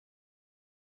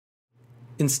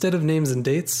Instead of names and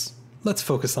dates, let's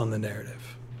focus on the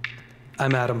narrative.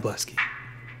 I'm Adam Blesky.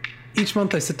 Each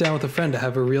month I sit down with a friend to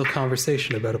have a real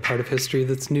conversation about a part of history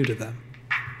that's new to them.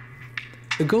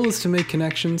 The goal is to make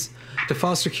connections, to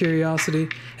foster curiosity,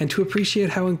 and to appreciate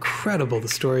how incredible the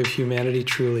story of humanity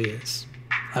truly is.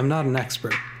 I'm not an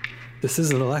expert. This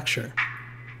isn't a lecture.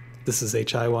 This is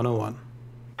HI 101.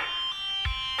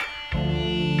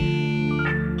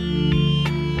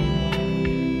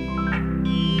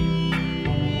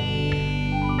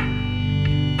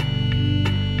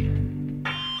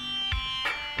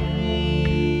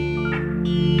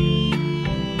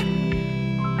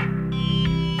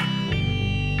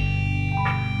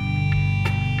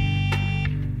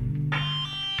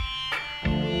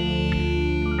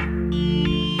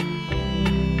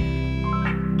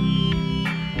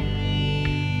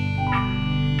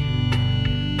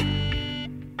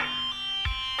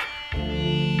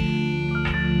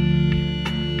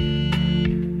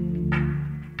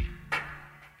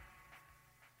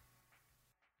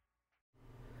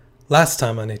 Last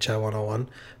time on HI 101,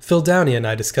 Phil Downey and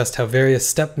I discussed how various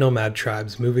steppe nomad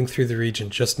tribes moving through the region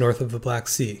just north of the Black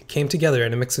Sea came together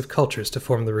in a mix of cultures to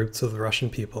form the roots of the Russian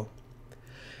people.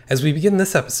 As we begin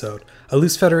this episode, a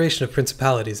loose federation of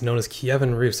principalities known as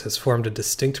Kievan Rus has formed a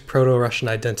distinct Proto-Russian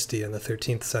identity in the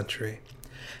 13th century.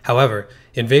 However,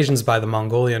 invasions by the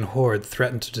Mongolian horde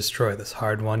threatened to destroy this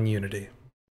hard-won unity.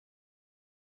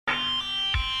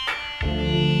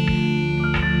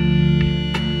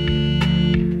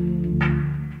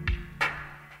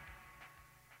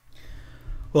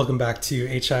 Welcome back to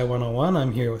HI 101.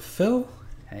 I'm here with Phil.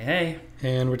 Hey.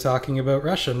 And we're talking about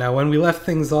Russia. Now, when we left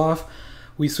things off,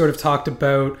 we sort of talked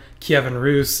about Kievan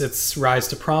Rus, its rise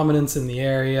to prominence in the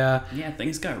area. Yeah,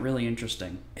 things got really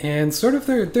interesting. And sort of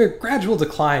their gradual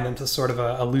decline into sort of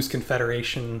a loose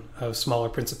confederation of smaller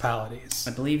principalities.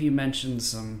 I believe you mentioned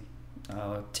some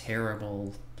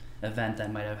terrible event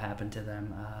that might have happened to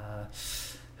them.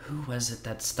 Who was it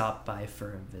that stopped by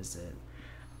for a visit?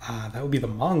 That would be the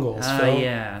Mongols, Phil.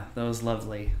 Yeah, those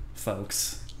lovely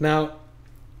folks. Now,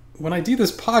 when I do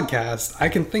this podcast, I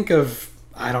can think of,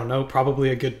 I don't know,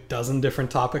 probably a good dozen different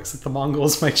topics that the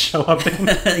Mongols might show up in.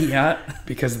 Yeah.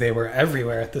 Because they were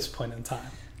everywhere at this point in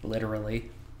time. Literally.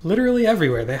 Literally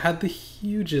everywhere. They had the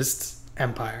hugest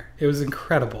empire. It was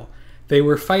incredible. They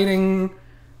were fighting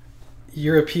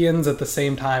Europeans at the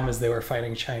same time as they were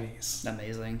fighting Chinese.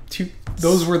 Amazing.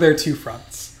 Those were their two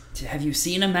fronts. Have you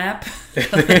seen a map?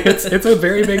 It's a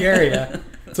very big area.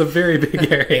 It's a very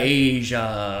big area.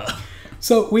 Asia.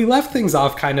 So we left things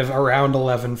off kind of around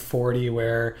 1140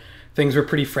 where things were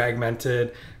pretty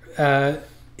fragmented.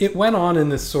 It went on in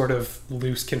this sort of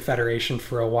loose confederation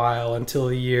for a while until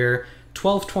the year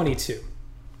 1222.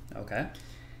 Okay.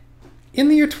 In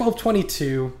the year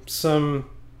 1222, some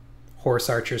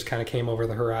horse archers kind of came over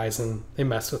the horizon. They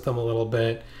messed with them a little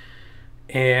bit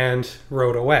and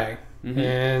rode away. Mm-hmm.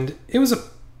 And it was a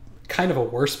kind of a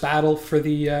worse battle for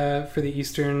the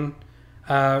Eastern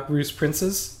Rus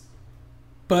princes,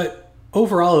 but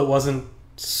overall it wasn't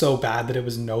so bad that it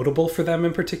was notable for them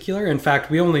in particular. In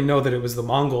fact, we only know that it was the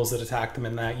Mongols that attacked them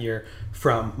in that year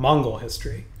from Mongol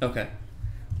history. Okay,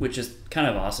 which is kind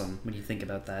of awesome when you think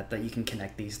about that you can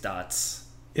connect these dots.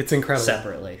 It's incredible.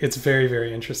 Separately. It's very,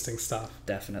 very interesting stuff.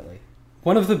 Definitely.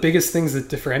 One of the biggest things that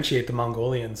differentiate the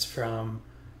Mongolians from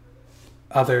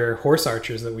other horse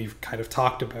archers that we've kind of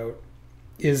talked about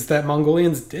is that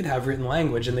Mongolians did have written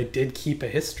language and they did keep a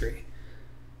history.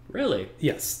 Really?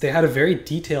 Yes, they had a very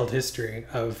detailed history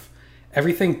of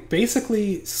everything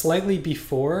basically slightly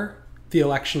before the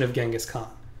election of Genghis Khan.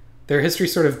 Their history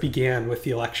sort of began with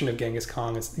the election of Genghis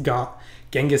Khan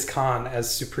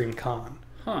as Supreme Khan.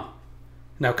 Huh.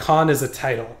 Now, Khan is a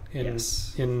title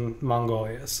in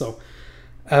Mongolia, so...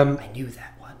 I knew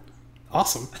that one.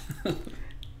 Awesome.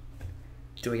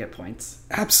 Do I get points?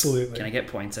 Absolutely. Can I get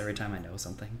points every time I know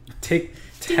something? Take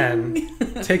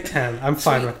 10. Take 10. I'm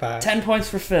fine with that. 10 points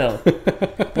for Phil.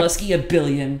 Blesky, 1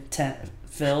 billion. 10.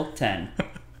 Phil, 10.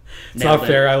 It's not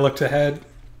fair. I looked ahead.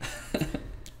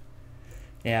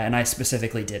 Yeah, and I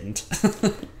specifically didn't.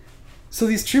 So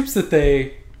these troops that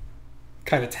they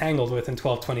kind of tangled with in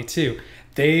 1222,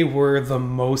 they were the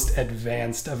most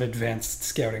advanced of advanced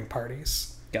scouting parties.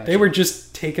 Gotcha. They were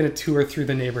just taking a tour through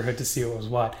the neighborhood to see what was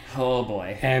what. Oh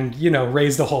boy. And,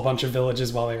 raised a whole bunch of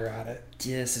villages while they were at it.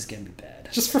 This is going to be bad.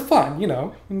 Just for fun,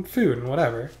 and food and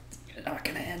whatever. It's not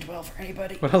going to end well for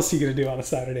anybody. What else are you going to do on a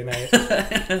Saturday night?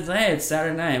 Hey, it's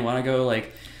Saturday night. Want to go,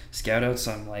 scout out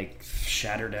some,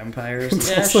 shattered empires? It's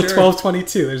yeah, also sure.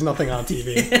 1222. There's nothing on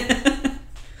TV.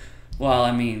 Well,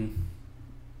 I mean,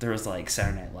 there was,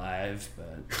 Saturday Night Live,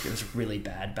 but it was really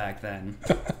bad back then.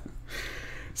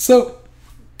 So...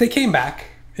 they came back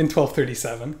in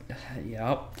 1237.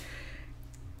 Yep.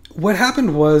 What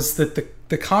happened was that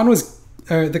the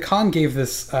Khan gave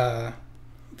this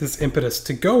this impetus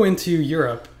to go into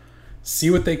Europe,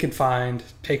 see what they could find,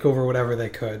 take over whatever they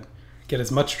could, get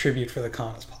as much tribute for the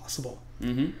Khan as possible.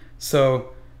 Mm-hmm.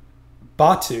 So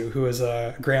Batu, who is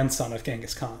a grandson of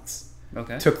Genghis Khan's,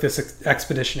 took this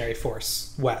expeditionary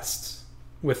force west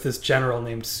with this general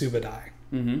named Subadai.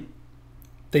 Mm-hmm.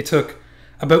 They took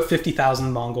about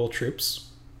 50,000 Mongol troops,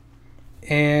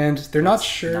 and they're not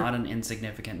sure. Not an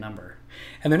insignificant number.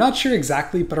 And they're not sure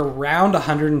exactly, but around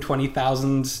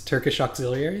 120,000 Turkish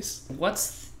auxiliaries.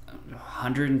 What's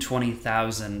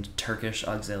 120,000 Turkish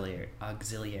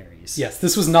auxiliaries? Yes,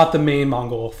 this was not the main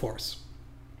Mongol force.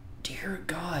 Dear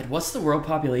God, what's the world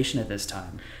population at this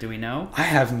time? Do we know? I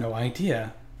have no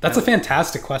idea. That's a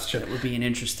fantastic question. It would be an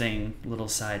interesting little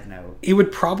side note. It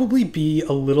would probably be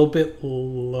a little bit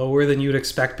lower than you'd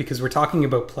expect because we're talking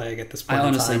about plague at this point I in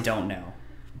honestly time. don't know.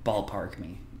 Ballpark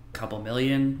me. Couple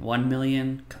million? 1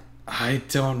 million? I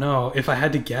don't know. If I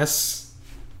had to guess,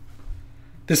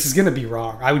 this is going to be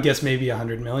wrong. I would guess maybe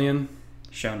 100 million.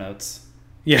 Show notes.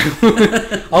 Yeah.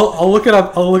 I'll look it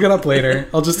up. I'll look it up later.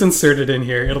 I'll just insert it in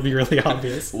here. It'll be really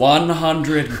obvious.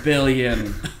 100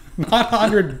 billion. Not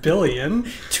 100 billion.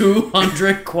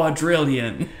 200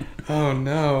 quadrillion. Oh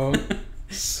no.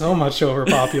 So much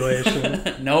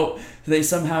overpopulation. Nope. They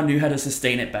somehow knew how to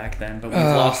sustain it back then, but we've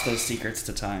lost those secrets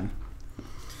to time.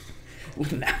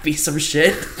 Wouldn't that be some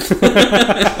shit?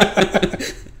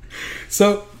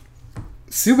 So,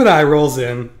 Subadai rolls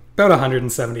in, about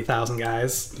 170,000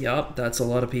 guys. Yup, that's a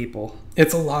lot of people.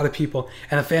 It's a lot of people.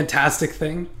 And a fantastic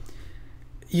thing,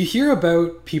 you hear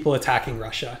about people attacking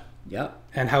Russia. Yep.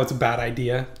 And how it's a bad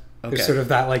idea. Okay. There's sort of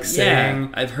that like saying. Yeah,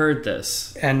 I've heard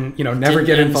this. And, you know, never Didn't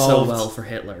get end involved. so well for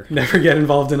Hitler. Never get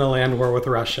involved in a land war with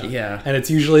Russia. Yeah. And it's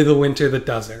usually the winter that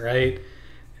does it, right?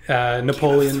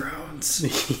 Napoleon. Game of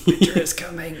Thrones. Winter is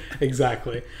coming.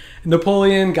 Exactly.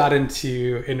 Napoleon got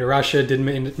into Russia,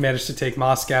 didn't manage to take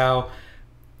Moscow.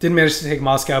 Didn't manage to take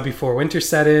Moscow before winter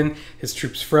set in. His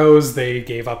troops froze. They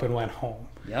gave up and went home.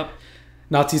 Yep.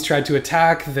 Nazis tried to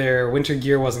attack. Their winter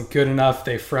gear wasn't good enough.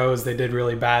 They froze. They did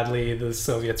really badly. The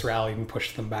Soviets rallied and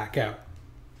pushed them back out.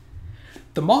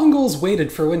 The Mongols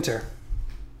waited for winter.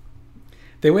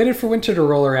 They waited for winter to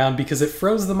roll around because it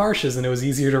froze the marshes and it was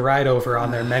easier to ride over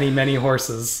on their many, many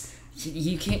horses.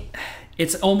 You can't...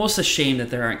 It's almost a shame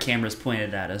that there aren't cameras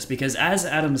pointed at us because as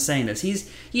Adam's saying this, he's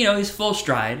full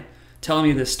stride telling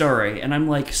me this story and I'm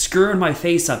like screwing my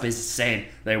face up as saying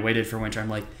they waited for winter. I'm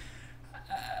like,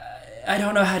 I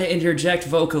don't know how to interject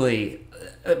vocally.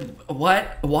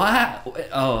 What?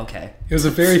 Oh, okay. It was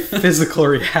a very physical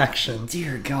reaction.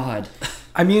 Dear God.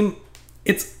 I mean,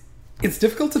 it's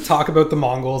difficult to talk about the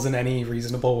Mongols in any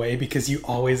reasonable way because you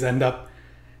always end up...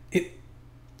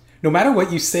 No matter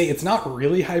what you say, it's not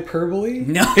really hyperbole.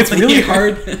 No. It's really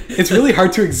hard. It's really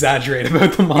hard to exaggerate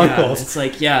about the Mongols. Yeah, it's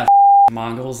like,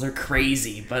 Mongols, they're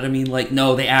crazy. But I mean, like,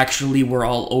 no, they actually were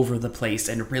all over the place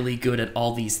and really good at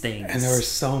all these things. And there were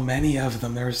so many of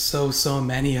them. There were so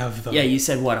many of them. Yeah, you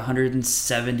said,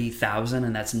 170,000,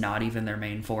 and that's not even their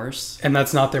main force? And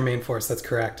that's not their main force, that's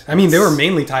correct. I mean, they were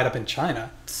mainly tied up in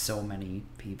China. So many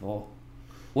people.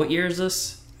 What year is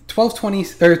this?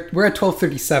 1220, or we're at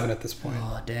 1237 at this point.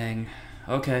 Oh, dang.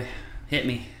 Okay, hit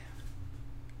me.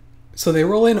 So they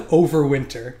roll in over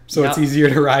winter, so it's easier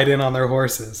to ride in on their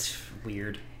horses.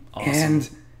 Weird. Awesome. And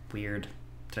weird.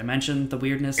 Did I mention the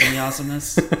weirdness and the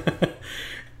awesomeness?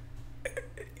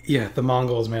 Yeah, the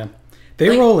Mongols, man.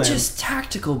 They roll in. Just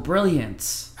tactical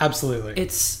brilliance. Absolutely.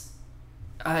 It's...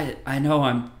 I know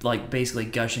I'm like basically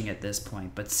gushing at this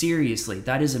point, but seriously,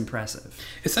 that is impressive.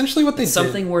 Essentially what they did...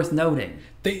 Something worth noting.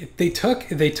 They took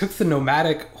the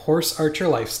nomadic horse archer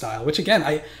lifestyle, which again,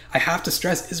 I have to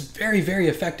stress is very, very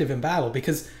effective in battle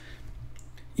because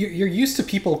you're used to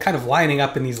people kind of lining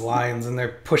up in these lines and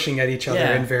they're pushing at each other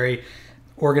in very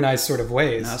organized sort of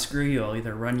ways. Now screw you, I'll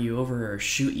either run you over or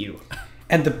shoot you.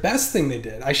 And the best thing they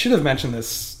did, I should have mentioned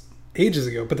this ages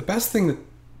ago, but the best thing that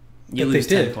you lose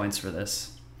 10 points for this.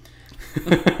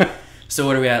 So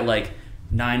what are we at, like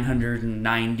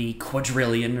 990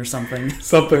 quadrillion or something?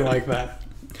 Something like that.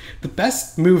 The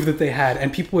best move that they had,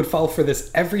 and people would fall for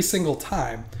this every single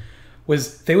time,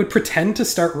 was they would pretend to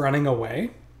start running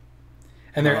away,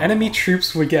 and their enemy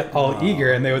troops would get all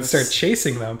eager, and they would start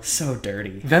chasing them. So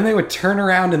dirty. Then they would turn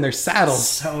around in their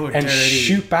saddles and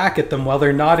shoot back at them while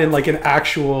they're not in like an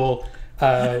actual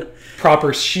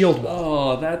proper shield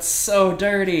wall. Oh, that's so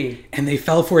dirty. And they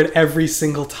fell for it every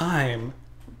single time.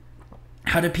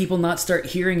 How did people not start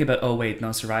hearing about? Oh wait,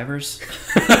 no survivors.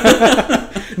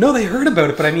 No, they heard about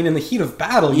it, but I mean, in the heat of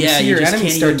battle, you see your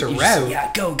enemies start to rout.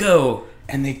 Yeah, go.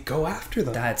 And they go after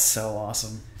them. That's so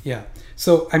awesome. Yeah.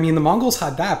 So, I mean, the Mongols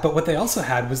had that, but what they also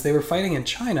had was they were fighting in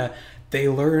China. They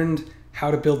learned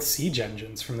how to build siege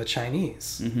engines from the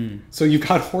Chinese. Mm-hmm. So you've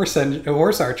got horse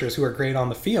archers who are great on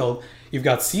the field. You've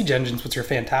got siege engines, which are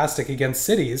fantastic against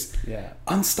cities. Yeah.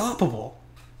 Unstoppable.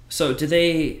 So do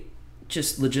they,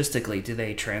 just logistically, do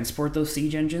they transport those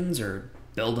siege engines or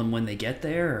build them when they get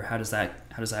there? Or how does that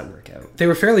work out? They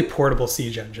were fairly portable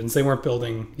siege engines. They weren't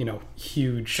building,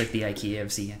 huge... It's like the IKEA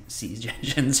of siege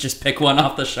engines. Just pick one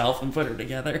off the shelf and put it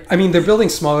together. I mean, they're building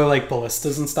smaller, like,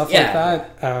 ballistas and stuff like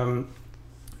that.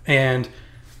 And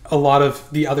a lot of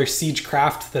the other siege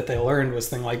craft that they learned was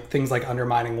things like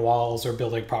undermining walls or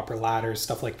building proper ladders,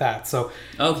 stuff like that. So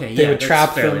they would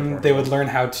trap them. Portable. They would learn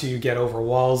how to get over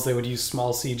walls. They would use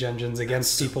small siege engines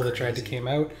against people that tried to came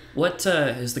out. What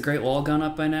has the Great Wall gone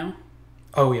up by now?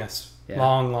 Oh, yes. Yeah.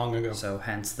 Long ago. So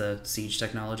hence the siege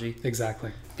technology?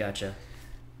 Exactly. Gotcha.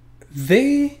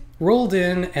 They rolled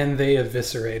in and they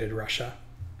eviscerated Russia.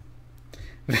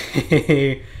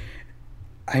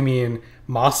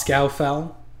 Moscow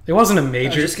fell. It wasn't a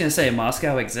major... I was just going to say,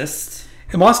 Moscow exists?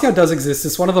 And Moscow does exist.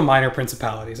 It's one of the minor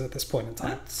principalities at this point in time.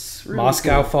 That's really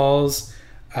Moscow cool. falls.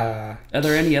 Are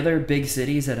there any other big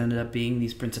cities that ended up being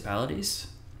these principalities?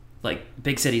 Like,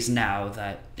 big cities now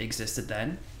that existed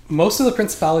then? Most of the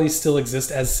principalities still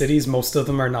exist as cities. Most of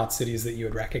them are not cities that you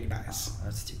would recognize. Oh,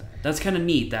 that's too bad. That's kind of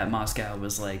neat that Moscow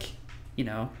was like...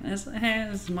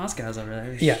 it's Moscow's over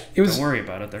there. Yeah, it was. Don't worry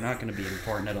about it. They're not going to be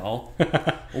important at all.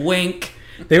 Wink.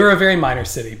 They were a very minor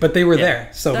city, but they were there.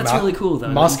 So that's really cool, though.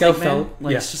 Moscow fell.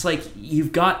 It's just like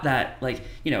you've got that.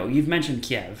 You've mentioned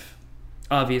Kiev.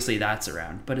 Obviously, that's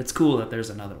around, but it's cool that there's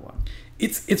another one.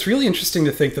 It's really interesting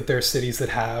to think that there are cities that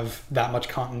have that much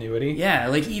continuity.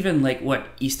 Yeah, even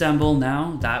Istanbul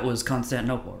now, that was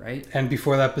Constantinople, right? And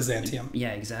before that, Byzantium.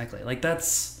 Yeah, exactly.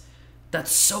 That's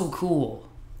so cool.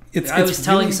 I was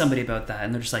telling somebody about that,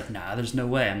 and they're just like, "Nah, there's no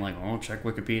way." I'm like, "Oh, check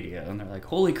Wikipedia," and they're like,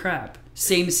 "Holy crap,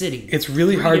 same city." It's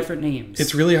really hard. Different names.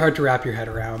 It's really hard to wrap your head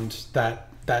around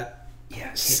that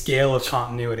scale of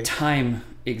continuity. Time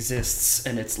exists,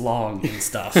 and it's long and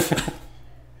stuff.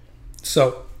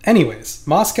 So, anyways,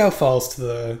 Moscow falls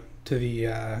to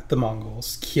the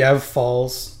Mongols. Kiev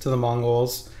falls to the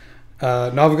Mongols.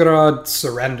 Novgorod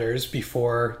surrenders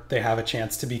before they have a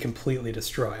chance to be completely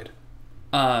destroyed.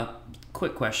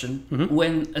 Quick question. Mm-hmm.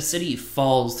 When a city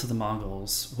falls to the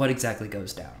Mongols, what exactly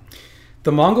goes down?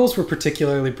 The Mongols were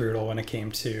particularly brutal when it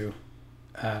came to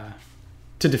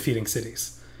defeating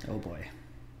cities. Oh boy.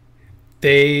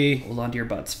 They... Hold on to your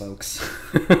butts, folks.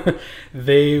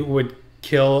 They would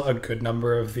kill a good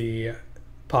number of the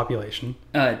population.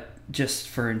 Just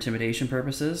for intimidation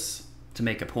purposes? To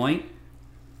make a point?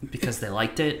 Because they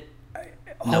liked it?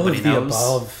 All of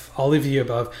the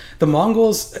above. The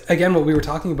Mongols, again, what we were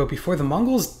talking about before, the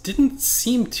Mongols didn't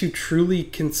seem to truly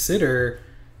consider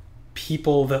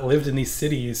people that lived in these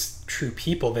cities true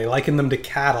people. They likened them to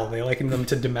cattle. They likened them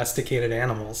to domesticated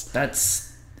animals.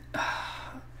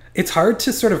 It's hard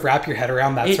to sort of wrap your head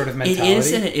around that sort of mentality. It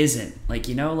is and it isn't.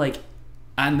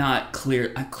 I'm not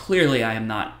clear. Clearly, I am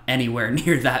not anywhere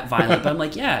near that violent. But I'm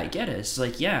like, yeah, I get it. It's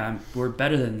like, yeah, we're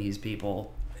better than these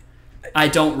people. I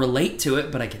don't relate to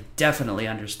it, but I can definitely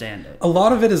understand it. A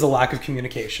lot of it is a lack of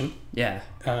communication. Yeah.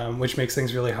 Which makes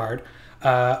things really hard.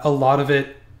 A lot of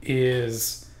it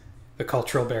is the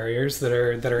cultural barriers that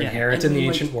are inherent in the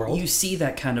ancient world. You see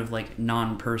that kind of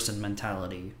non-person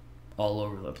mentality all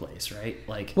over the place, right?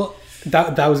 Well,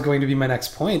 that was going to be my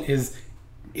next point, is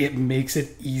it makes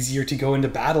it easier to go into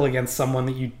battle against someone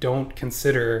that you don't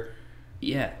consider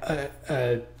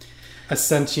a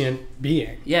sentient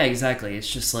being. Yeah, exactly. It's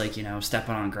just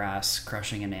stepping on grass,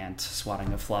 crushing an ant,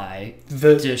 swatting a fly,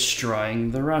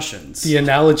 destroying the Russians. The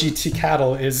analogy to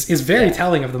cattle is very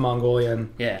telling of the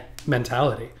Mongolian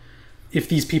mentality. If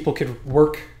these people could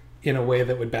work in a way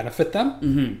that would benefit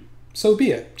them, so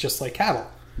be it, just like cattle.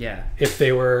 Yeah. If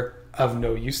they were of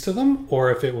no use to them,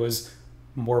 or if it was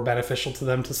more beneficial to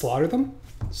them to slaughter them,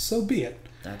 so be it.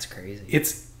 That's crazy.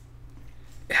 It's...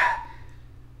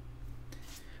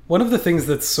 One of the things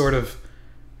that's sort of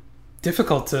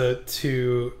difficult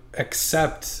to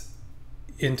accept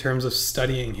in terms of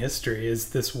studying history is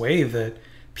this way that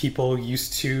people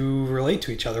used to relate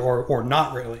to each other or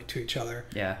not relate to each other,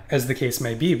 as the case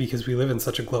may be, because we live in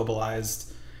such a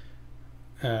globalized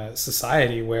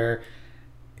society where,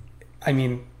 I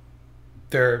mean,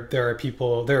 there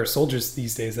are soldiers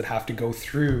these days that have to go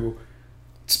through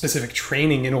specific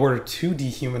training in order to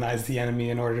dehumanize the enemy,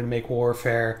 in order to make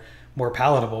warfare more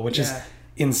palatable, which is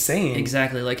insane.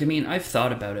 Exactly. Like, I mean, I've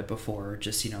thought about it before,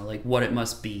 just, like what it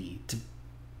must be to,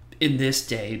 in this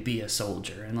day, be a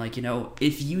soldier. And like,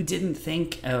 if you didn't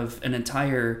think of an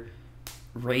entire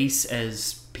race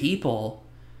as people,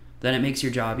 then it makes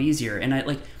your job easier. And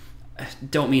I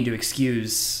don't mean to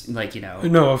excuse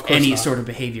no, of course any not. sort of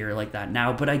behavior like that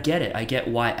now, but I get it. I get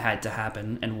why it had to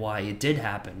happen and why it did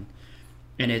happen.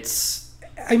 And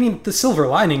the silver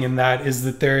lining in that is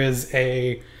that there is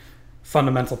a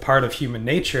fundamental part of human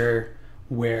nature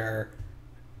where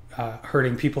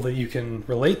hurting people that you can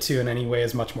relate to in any way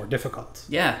is much more difficult.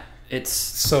 Yeah,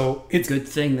 it's a good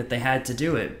thing that they had to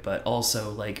do it, but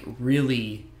also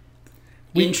really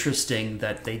interesting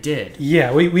that they did.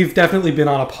 Yeah, we've definitely been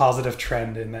on a positive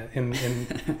trend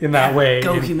in that way.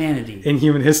 Go humanity in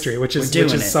human history, which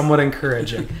is somewhat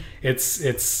encouraging. It's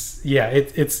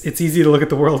easy to look at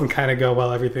the world and kind of go,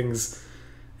 well, everything's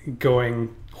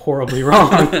going horribly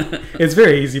wrong. It's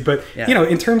very easy, but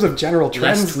in terms of general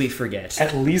trends, lest we forget,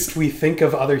 at least we think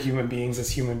of other human beings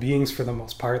as human beings for the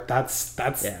most part. That's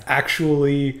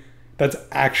actually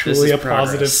a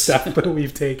positive step that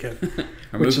we've taken.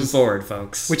 We're moving forward,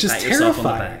 folks. Which is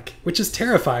terrifying. Which is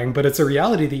terrifying, but it's a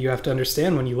reality that you have to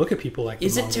understand when you look at people like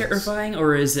Is it terrifying,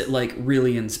 or is it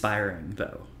really inspiring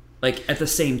though? At the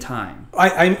same time.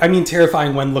 I mean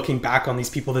terrifying when looking back on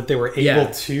these people that they were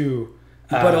able to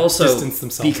but also distance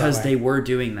themselves because they were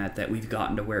doing that we've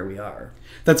gotten to where we are.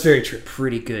 That's very true.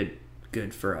 Pretty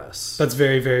good for us. That's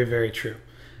very, very, very true.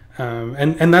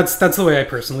 And that's the way I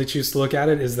personally choose to look at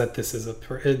it, is that this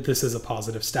is a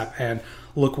positive step, and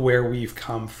look where we've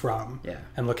come from,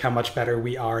 and look how much better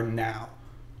we are now.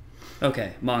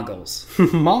 Okay, Mongols.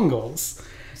 Mongols.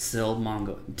 Still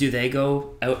Mongol. Do they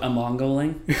go out a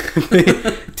Mongoling?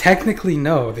 Technically,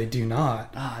 no, they do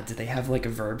not. Do they have a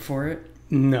verb for it?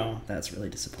 No. That's really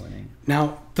disappointing.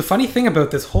 Now, the funny thing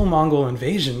about this whole Mongol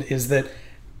invasion is that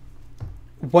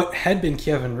what had been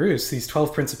Kievan Rus, these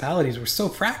 12 principalities, were so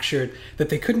fractured that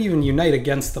they couldn't even unite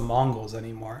against the Mongols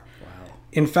anymore. Wow.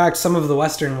 In fact, some of the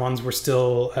Western ones were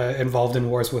still involved in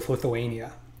wars with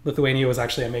Lithuania. Lithuania was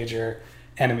actually a major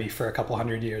enemy for a couple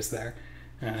hundred years there.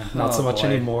 Not so much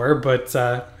anymore, but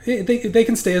they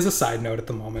can stay as a side note at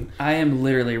the moment. I am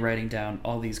literally writing down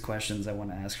all these questions I want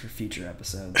to ask for future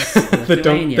episodes.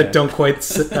 that don't quite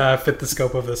fit the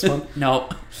scope of this one. No.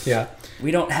 Yeah. We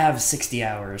don't have 60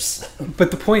 hours. But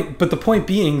the point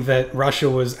being that Russia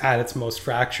was at its most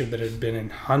fractured that it had been in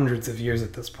hundreds of years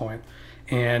at this point,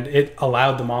 and it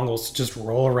allowed the Mongols to just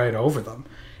roll right over them.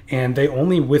 And they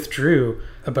only withdrew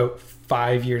about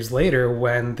 5 years later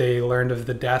when they learned of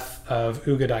the death of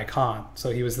Ugadai Khan.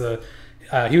 So he was the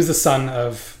son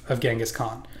of Genghis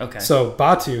Khan. Okay. So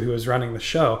Batu, who was running the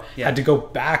show, had to go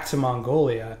back to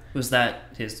Mongolia. Was that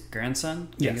his grandson?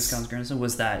 Genghis Yes. Khan's grandson?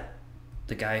 Was that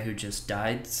the guy who just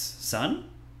died's son?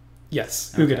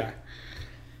 Yes, Okay. Ugadai.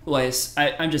 Well,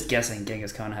 I'm just guessing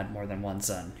Genghis Khan had more than one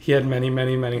son. He had many,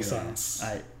 many, many sons.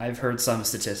 I've heard some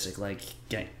statistic like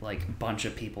a bunch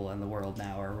of people in the world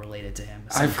now are related to him.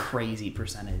 Some crazy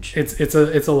percentage.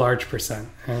 It's a large percent,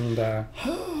 and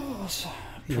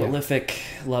prolific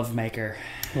love maker.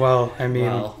 Well, I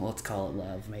mean, let's call it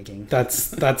love making.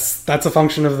 That's a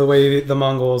function of the way the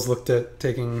Mongols looked at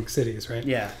taking cities, right?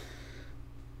 Yeah.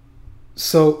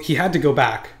 So he had to go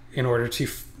back in order to.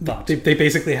 They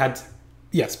basically had.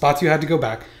 Yes, Batu had to go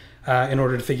back in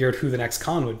order to figure out who the next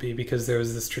Khan would be, because there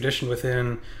was this tradition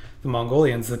within the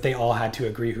Mongolians that they all had to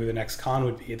agree who the next Khan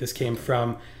would be. This came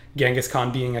from Genghis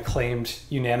Khan being acclaimed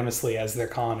unanimously as their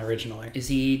Khan originally. Is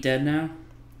he dead now?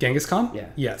 Genghis Khan? Yeah.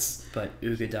 Yes. But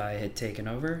Ugadai had taken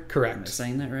over? Correct. Am I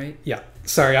saying that right? Yeah.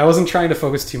 Sorry, I wasn't trying to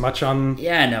focus too much on...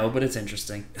 Yeah, no, but it's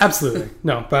interesting. Absolutely.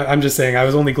 No, but I'm just saying I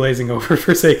was only glazing over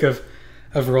for sake of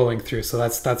rolling through, so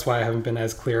that's why I haven't been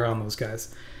as clear on those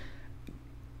guys.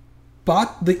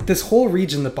 This whole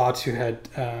region that Batu had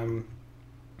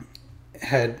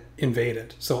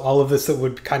invaded, so all of this that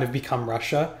would kind of become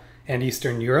Russia and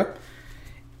Eastern Europe,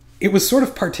 it was sort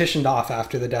of partitioned off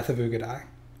after the death of Ugadai.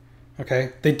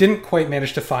 Okay, they didn't quite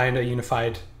manage to find a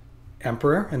unified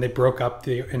emperor, and they broke up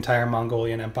the entire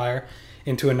Mongolian Empire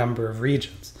into a number of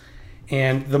regions.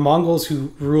 And the Mongols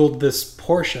who ruled this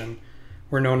portion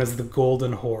were known as the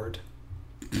Golden Horde.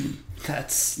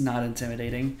 That's not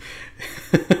intimidating.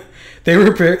 They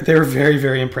were very,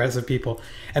 very impressive people.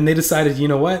 And they decided, you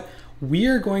know what? We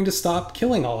are going to stop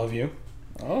killing all of you.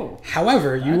 Oh.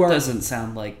 However, that doesn't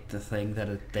sound like the thing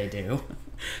that they do.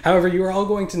 However, you are all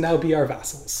going to now be our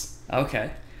vassals. Okay.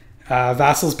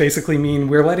 Vassals basically mean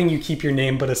we're letting you keep your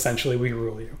name, but essentially we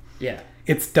rule you. Yeah.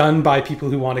 It's done by people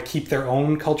who want to keep their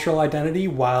own cultural identity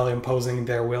while imposing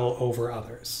their will over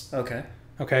others. Okay.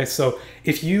 Okay, so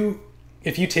if you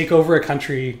take over a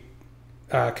country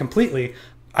completely,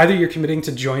 either you're committing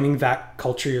to joining that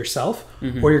culture yourself,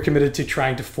 or you're committed to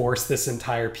trying to force this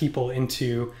entire people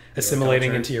into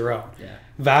assimilating into your own. Yeah.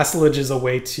 Vassalage is a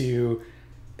way to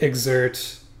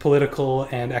exert political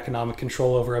and economic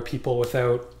control over a people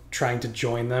without trying to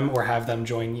join them or have them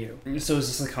join you. So is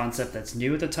this a concept that's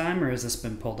new at the time, or has this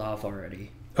been pulled off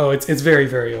already? Oh, it's very,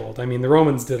 very old. I mean, the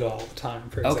Romans did it all the time,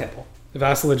 for example. The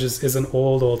vassalage is an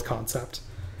old concept.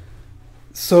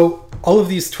 So all of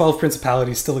these 12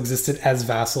 principalities still existed as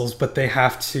vassals, but they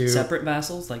have to... Separate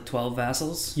vassals? Like 12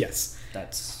 vassals? Yes.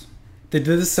 They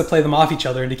did this to play them off each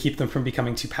other and to keep them from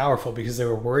becoming too powerful, because they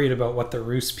were worried about what the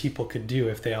Rus people could do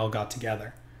if they all got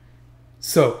together.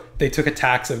 So they took a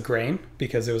tax of grain,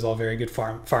 because it was all very good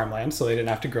farmland, so they didn't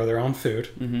have to grow their own food.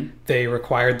 Mm-hmm. They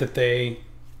required that they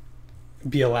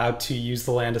be allowed to use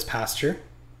the land as pasture,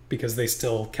 because they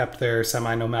still kept their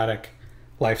semi-nomadic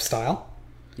lifestyle.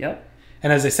 Yep.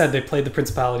 And as I said, they played the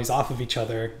principalities off of each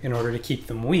other in order to keep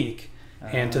them weak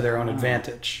and to their own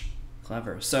advantage.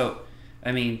 Clever. So,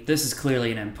 I mean, this is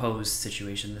clearly an imposed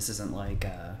situation. This isn't like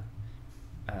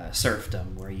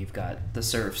serfdom, where you've got the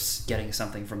serfs getting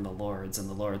something from the lords and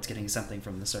the lords getting something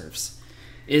from the serfs.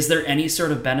 Is there any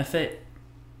sort of benefit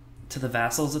to the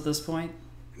vassals at this point?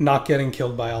 Not getting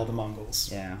killed by all the Mongols.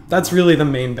 Yeah. That's really the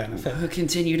main benefit.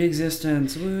 Continued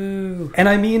existence. Woo. And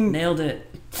I mean... Nailed it.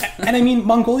 And I mean,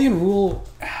 Mongolian rule...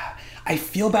 I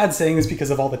feel bad saying this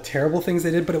because of all the terrible things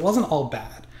they did, but it wasn't all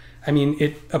bad. I mean,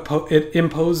 it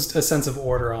imposed a sense of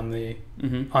order on the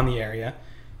area.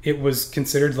 It was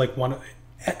considered like one...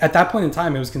 At that point in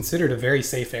time, it was considered a very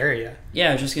safe area. Yeah,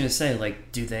 I was just going to say,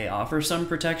 like, do they offer some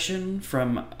protection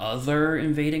from other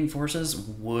invading forces?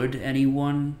 Would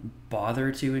anyone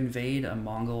bother to invade a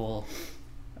Mongol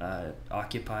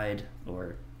occupied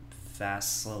or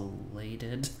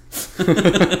vassillated?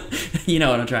 You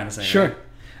know what I'm trying to say, Sure.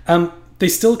 Right? They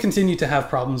still continue to have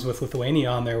problems with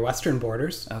Lithuania on their western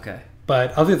borders. Okay.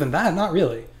 But other than that, not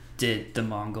really. Did the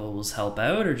Mongols help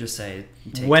out, or just say,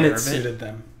 take when care it of suited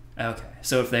them? Okay.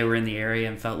 So if they were in the area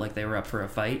and felt like they were up for a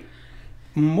fight?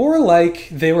 More like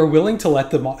they were willing to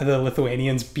let the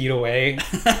Lithuanians beat away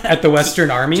at the Western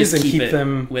armies and keep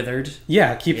them... withered?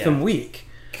 Yeah, keep them weak.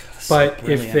 But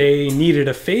if they needed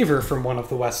a favor from one of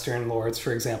the Western lords,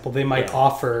 for example, they might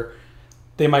offer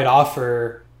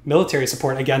military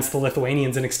support against the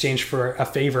Lithuanians in exchange for a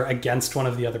favor against one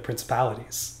of the other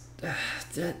principalities.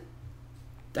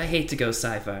 I hate to go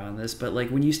sci-fi on this, but like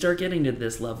when you start getting to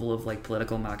this level of like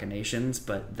political machinations,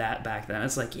 but that back then,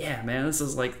 it's like, yeah, man, this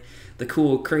is like the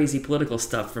cool, crazy political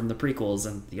stuff from the prequels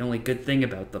and the only good thing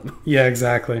about them. Yeah,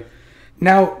 exactly.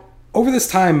 Now, over this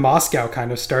time, Moscow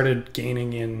kind of started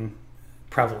gaining in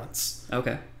prevalence.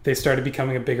 Okay. They started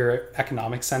becoming a bigger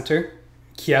economic center.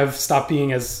 Kiev stopped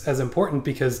being as important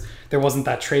because there wasn't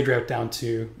that trade route down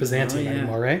to Byzantium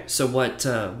anymore, right? So what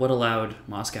allowed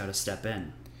Moscow to step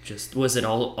in? Just was it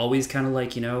always kind of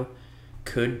like,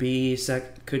 could be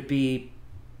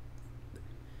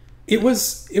It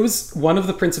was one of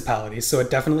the principalities, so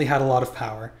it definitely had a lot of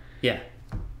power. Yeah.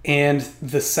 And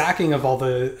the sacking of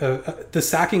the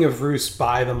sacking of Rus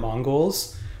by the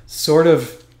Mongols sort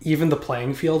of evened the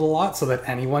playing field a lot, so that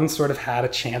anyone sort of had a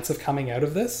chance of coming out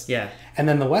of this. Yeah. And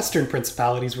then the Western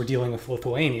principalities were dealing with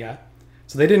Lithuania,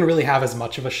 so they didn't really have as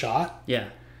much of a shot. Yeah.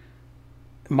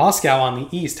 Moscow on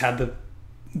the east had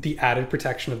the added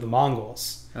protection of the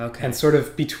Mongols. Okay. And sort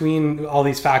of between all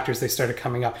these factors, they started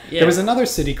coming up. Yeah. There was another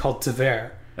city called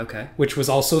Tver, okay, which was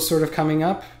also sort of coming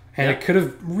up, and it could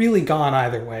have really gone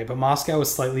either way, but Moscow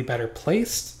was slightly better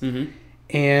placed. Mm-hmm.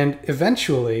 And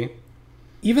eventually,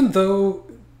 even though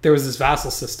there was this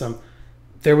vassal system,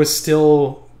 there was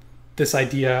still this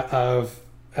idea of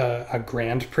a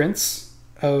grand prince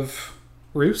of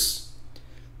Rus.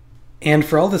 And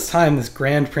for all this time, this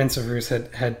grand prince of Rus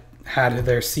had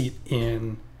their seat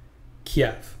in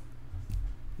Kiev.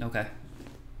 Okay.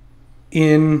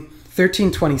 In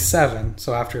 1327,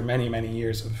 so after many, many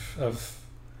years of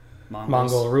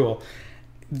Mongol rule,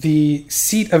 the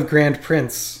seat of Grand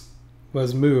Prince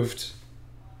was moved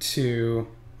to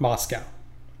Moscow.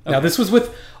 Okay. Now,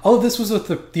 all of this was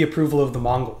with the approval of the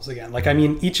Mongols again. Like, I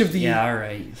mean, each of the... Yeah, all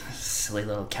right. Silly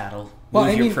little cattle. Well,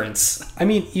 your prince. I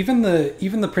mean, even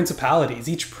the principalities,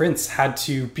 each prince had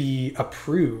to be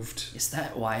approved. Is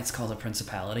that why it's called a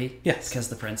principality? Yes. Because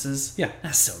the princes? Yeah.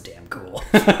 That's so damn cool.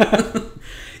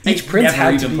 Each prince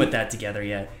never even put that together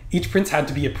yet. Each prince had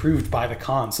to be approved by the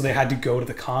Khans, so they had to go to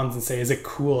the Khans and say, "Is it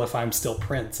cool if I'm still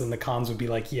prince?" And the Khans would be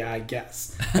like, "Yeah, I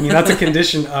guess." I mean, that's a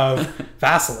condition of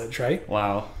vassalage, right?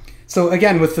 Wow. So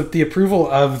again, with the approval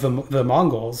of the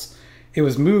Mongols, It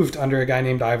was moved under a guy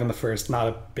named Ivan I, not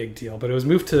a big deal, but it was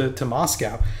moved to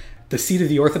Moscow. The seat of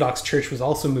the Orthodox Church was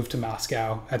also moved to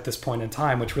Moscow at this point in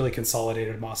time, which really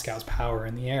consolidated Moscow's power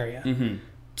in the area. Mm-hmm.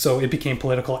 So it became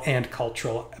political and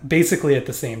cultural, basically at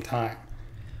the same time.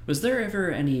 Was there ever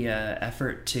any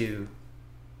effort to,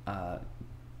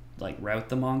 rout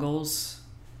the Mongols?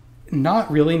 Not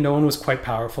really. No one was quite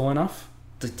powerful enough.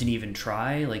 Didn't even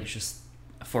try? Like, it's just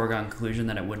a foregone conclusion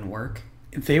that it wouldn't work?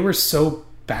 They were so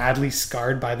badly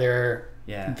scarred by their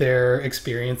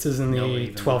experiences in the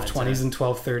 1220s and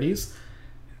 1230s.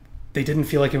 They didn't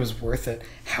feel like it was worth it.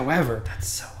 However, that's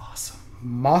so awesome.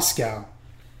 Moscow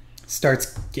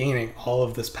starts gaining all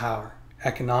of this power.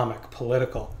 Economic,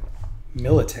 political,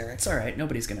 military. It's alright.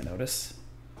 Nobody's going to notice.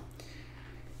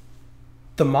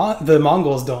 The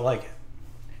Mongols don't like it.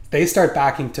 They start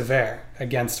backing Tver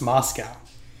against Moscow.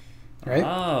 Right?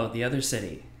 Oh, the other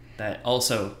city that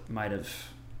also might have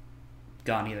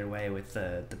gone either way with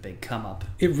the big come up.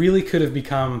 It really could have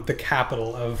become the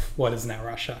capital of what is now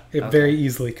Russia. It very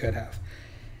easily could have.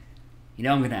 You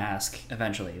know, I'm going to ask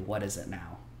eventually, what is it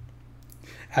now?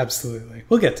 Absolutely.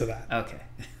 We'll get to that. Okay.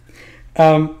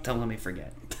 Don't let me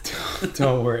forget.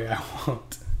 Don't worry, I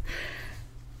won't.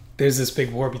 There's this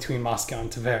big war between Moscow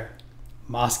and Tver.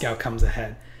 Moscow comes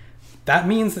ahead. That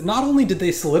means that not only did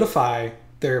they solidify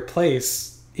their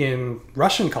place in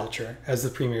Russian culture as the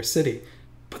premier city,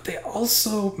 but they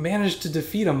also managed to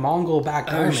defeat a Mongol-backed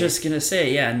army. I was just going to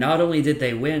say, yeah, not only did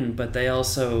they win, but they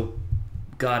also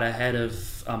got ahead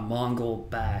of a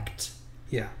Mongol-backed.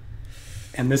 Yeah.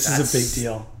 And this is a big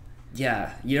deal.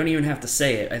 Yeah, you don't even have to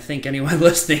say it. I think anyone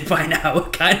listening by now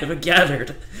kind of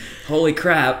gathered. Holy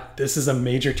crap. This is a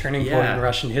major turning point in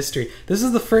Russian history. This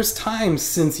is the first time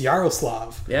since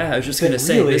Yaroslav. Yeah, I was just going to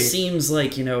say, this seems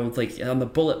like, like on the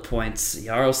bullet points,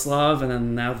 Yaroslav and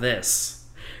then now this.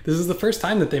 This is the first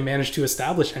time that they managed to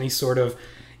establish any sort of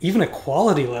even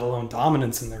equality, let alone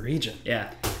dominance in the region.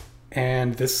 Yeah.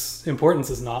 And this importance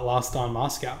is not lost on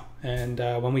Moscow. And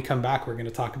when we come back, we're going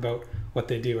to talk about what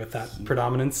they do with that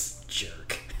predominance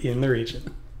in the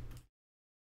region.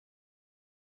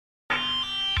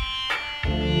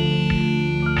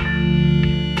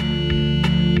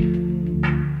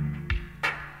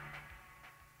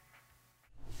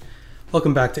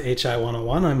 Welcome back to HI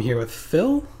 101. I'm here with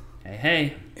Phil.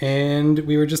 Hey. And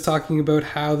we were just talking about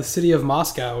how the city of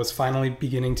Moscow was finally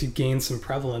beginning to gain some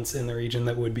prevalence in the region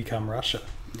that would become Russia.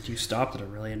 You stopped at a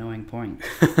really annoying point.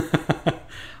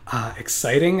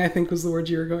 Exciting, I think was the word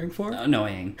you were going for.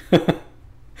 Annoying.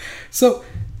 So,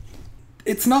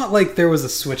 it's not like there was a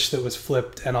switch that was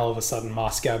flipped and all of a sudden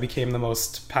Moscow became the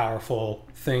most powerful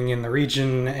thing in the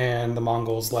region and the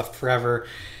Mongols left forever.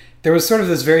 There was sort of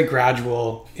this very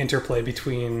gradual interplay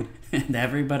between... And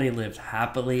everybody lived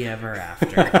happily ever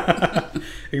after.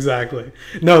 Exactly.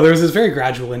 No, there was this very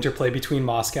gradual interplay between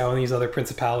Moscow and these other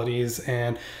principalities,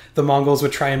 and the Mongols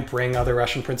would try and bring other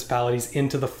Russian principalities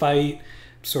into the fight,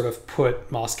 sort of put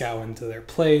Moscow into their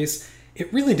place.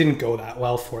 It really didn't go that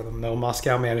well for them, though.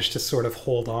 Moscow managed to sort of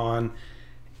hold on.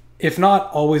 If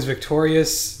not always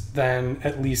victorious, then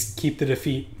at least keep the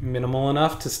defeat minimal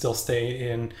enough to still stay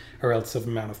in a relative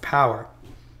amount of power.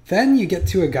 Then you get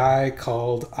to a guy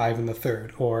called Ivan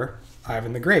III, or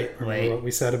Ivan the Great. Remember what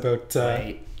we said about...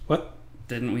 What?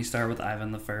 Didn't we start with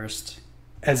Ivan I?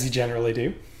 As you generally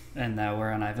do. And now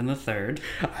we're on Ivan III.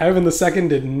 Ivan II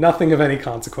did nothing of any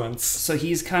consequence. So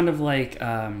he's kind of like...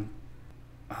 oh,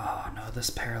 no, this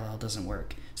parallel doesn't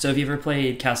work. So have you ever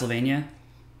played Castlevania?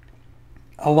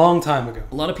 A long time ago.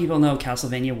 A lot of people know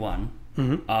Castlevania 1.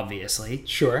 Obviously.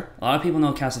 Sure. A lot of people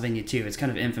know Castlevania 2. It's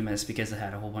kind of infamous because it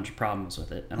had a whole bunch of problems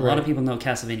with it. And a lot of people know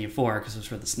Castlevania 4 because it was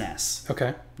for the SNES.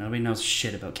 Okay. Nobody knows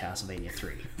shit about Castlevania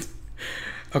 3.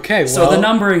 Okay, well... So the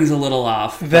numbering's a little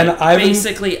off. Then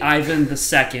basically, Ivan II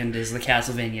is the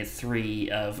Castlevania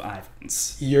 3 of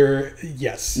Ivans.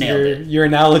 Nailed it. Your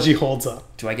analogy holds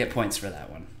up. Do I get points for that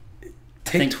one?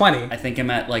 Take 20. I think I'm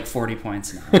at like 40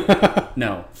 points now.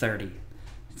 No, 30.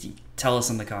 Tell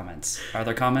us in the comments. Are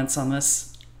there comments on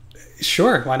this?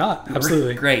 Sure, why not?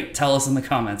 Absolutely. Great. Tell us in the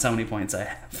comments how many points I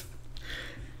have.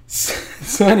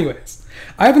 So anyways,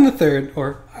 Ivan III,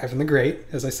 or Ivan the Great,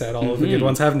 as I said, all of the good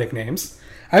ones have nicknames.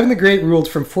 Ivan the Great ruled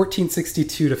from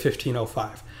 1462 to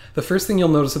 1505. The first thing you'll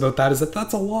notice about that is that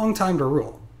that's a long time to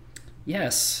rule.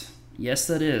 Yes. Yes,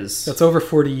 that is. That's over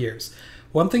 40 years.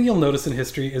 One thing you'll notice in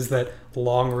history is that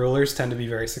long rulers tend to be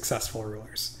very successful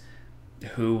rulers.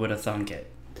 Who would have thunk it?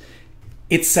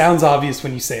 It sounds obvious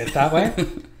when you say it that way.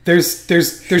 There's two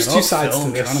sides to this.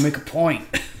 I'm trying to make a point.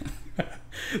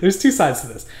 There's two sides to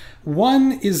this.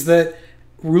 One is that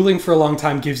ruling for a long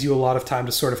time gives you a lot of time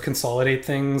to sort of consolidate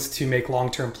things, to make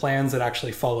long-term plans that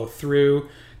actually follow through,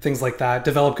 things like that,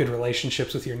 develop good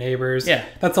relationships with your neighbors. Yeah.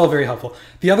 That's all very helpful.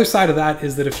 The other side of that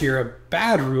is that if you're a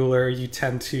bad ruler, you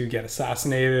tend to get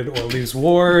assassinated or lose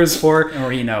wars or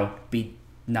be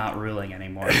not ruling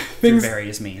anymore Things- through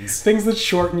various means. things that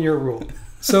shorten your rule.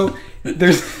 So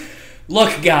there's...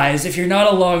 Look, guys, if you're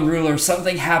not a long ruler,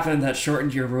 something happened that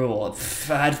shortened your rule.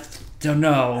 I don't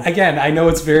know. Again, I know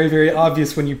it's very, very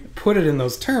obvious when you put it in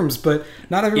those terms, but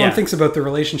not everyone Yeah. thinks about the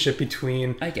relationship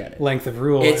between I get it. length of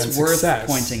rule It's and worth success.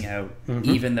 pointing out,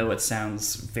 even though it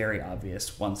sounds very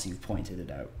obvious once you've pointed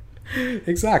it out.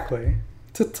 Exactly.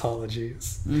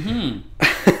 Tautologies.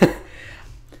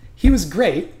 He was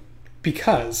great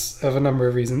because of a number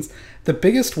of reasons. The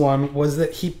biggest one was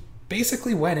that he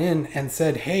basically went in and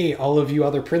said, hey, all of you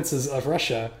other princes of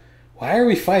Russia, why are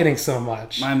we fighting so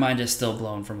much? My mind is still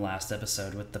blown from last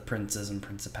episode with the princes and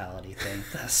principality thing.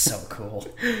 That's so cool.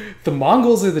 The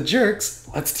Mongols are the jerks.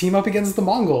 Let's team up against the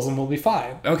Mongols and we'll be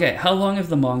fine. Okay, how long have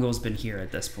the Mongols been here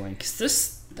at this point?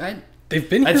 Because They've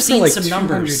been here I've for seen like some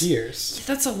 200 numbers. years.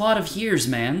 that's a lot of years,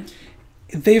 man.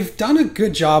 They've done a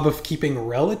good job of keeping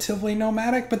relatively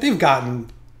nomadic, but they've gotten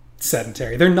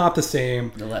sedentary. They're not the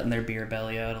same. They're letting their beer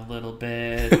belly out a little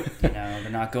bit. They're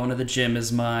not going to the gym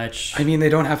as much. I mean, they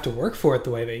don't have to work for it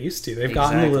the way they used to. They've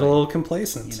gotten a Exactly. little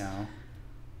complacent.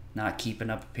 Not keeping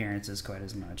up appearances quite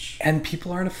as much. And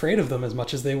people aren't afraid of them as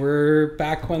much as they were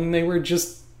back when they were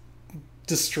just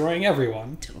destroying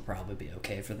everyone. It'll probably be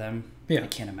okay for them. Yeah. I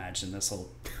can't imagine this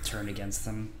will turn against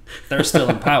them. They're still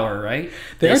in power, right?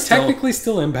 They are technically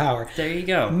still in power. There you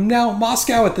go. Now,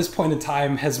 Moscow at this point in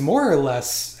time has more or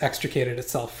less extricated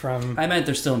itself from... I meant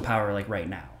they're still in power, like right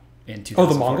now, in 2014. Oh,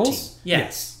 the Mongols? Yeah,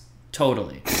 Yes.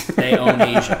 totally. They own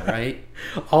Asia, right?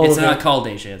 All It's of not it. called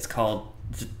Asia. It's called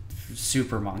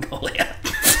Super Mongolia.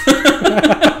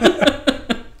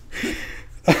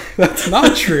 That's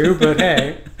not true, but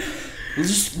hey.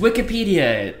 Just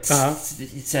Wikipedia. It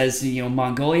says,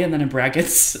 Mongolia and then in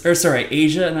brackets,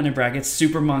 Asia and then in brackets,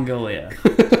 Super Mongolia.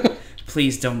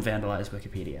 Please don't vandalize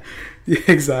Wikipedia.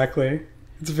 Exactly.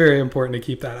 It's very important to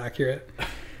keep that accurate.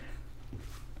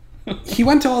 He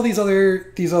went to all these other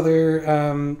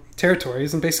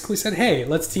territories and basically said, hey,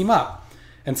 let's team up.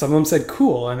 And some of them said,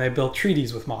 cool, and they built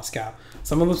treaties with Moscow.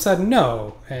 Some of them said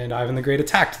no, and Ivan the Great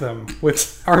attacked them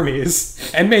with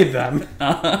armies and made them.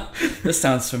 This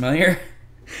sounds familiar.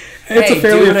 It's a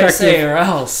fairly do what I effective. say or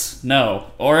else. No,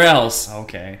 or else.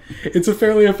 Okay. It's a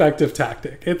fairly effective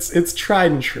tactic. It's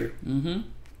tried and true. Mm-hmm.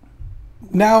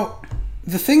 Now,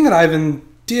 the thing that Ivan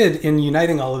did in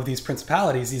uniting all of these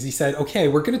principalities is he said, okay,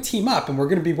 we're going to team up and we're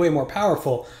going to be way more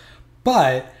powerful,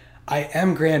 but I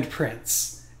am Grand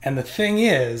Prince. And the thing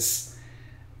is,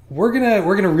 we're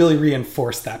gonna really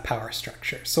reinforce that power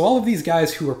structure. So all of these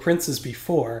guys who were princes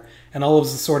before, and all of the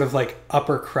sort of like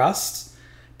upper crust,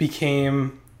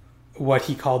 became what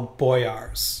he called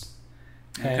boyars.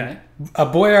 And a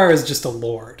boyar is just a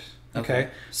lord. Okay,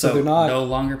 So they're not no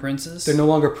longer princes? They're no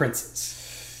longer princes.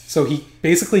 So he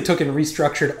basically took and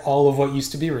restructured all of what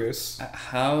used to be Rus.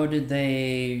 How did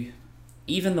they...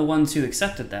 Even the ones who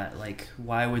accepted that, like,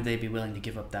 why would they be willing to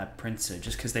give up that princess?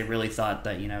 Just because they really thought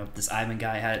that, this Ivan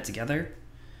guy had it together?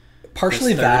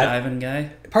 Partially This third that. Ivan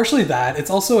guy? Partially that. It's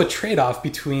also a trade-off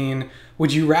between,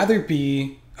 would you rather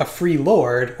be a free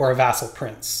lord or a vassal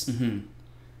prince? Mm-hmm.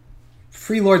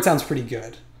 Free lord sounds pretty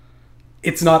good.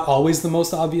 It's not always the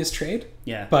most obvious trade.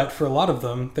 Yeah. But for a lot of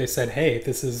them, they said, hey,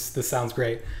 this sounds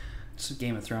great. Some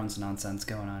Game of Thrones nonsense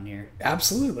going on here.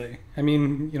 Absolutely. I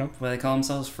mean, What they call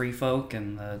themselves? Free folk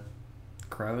and the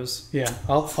crows? yeah,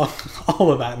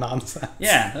 all of that nonsense.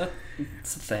 Yeah,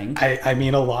 it's a thing. I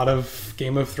mean, a lot of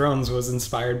Game of Thrones was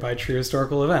inspired by true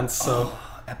historical events, so...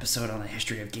 Episode on the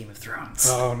history of Game of Thrones.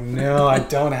 Oh no, I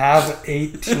don't have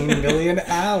 18 million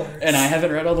hours. And I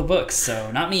haven't read all the books,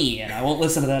 so not me, and I won't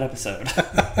listen to that episode.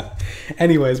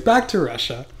 Anyways, back to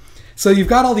Russia. So you've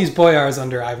got all these boyars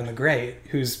under Ivan the Great,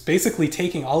 who's basically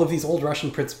taking all of these old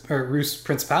Russian Rus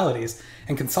principalities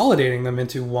and consolidating them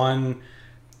into one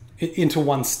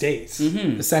state,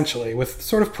 essentially, with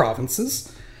sort of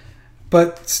provinces,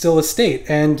 but still a state.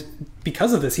 And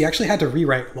because of this, he actually had to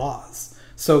rewrite laws.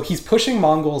 So he's pushing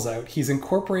Mongols out. He's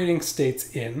incorporating states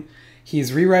in.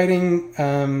 He's rewriting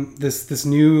this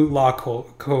new law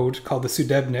code called the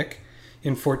Sudebnik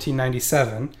in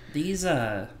 1497.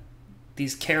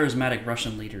 These charismatic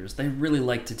Russian leaders, they really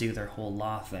like to do their whole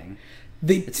law thing.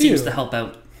 It seems to help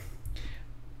out.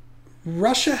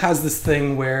 Russia has this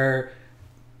thing where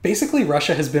basically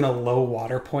Russia has been a low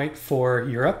water point for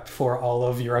Europe, for all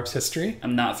of Europe's history.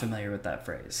 I'm not familiar with that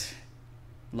phrase.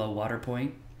 Low water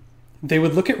point? they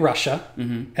would look at Russia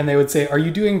and they would say, "Are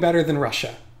you doing better than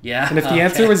Russia?" Yeah. And if the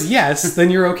answer was yes, then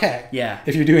you're okay. Yeah.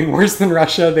 If you're doing worse than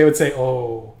Russia, they would say,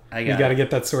 "Oh, you got to it. get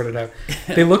that sorted out."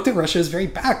 They looked at Russia as very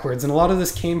backwards, and a lot of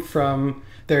this came from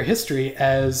their history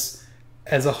as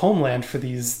a homeland for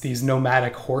these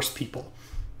nomadic horse people.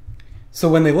 So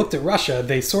when they looked at Russia,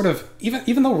 they sort of,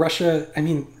 even though Russia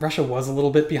was a little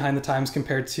bit behind the times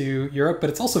compared to Europe, but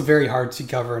it's also very hard to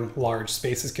govern large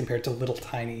spaces compared to little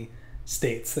tiny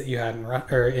states that you had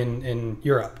in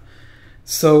Europe.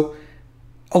 So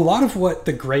a lot of what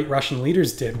the great Russian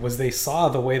leaders did was they saw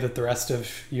the way that the rest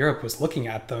of Europe was looking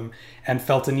at them and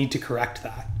felt a need to correct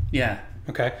that. Yeah.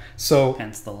 Okay. So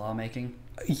hence the lawmaking.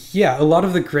 Yeah, a lot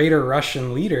of the greater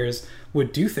Russian leaders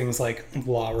would do things like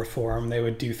law reform. They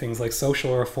would do things like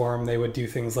social reform. They would do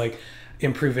things like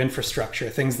improve infrastructure,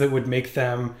 things that would make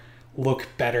them look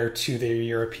better to their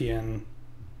European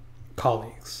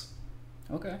colleagues.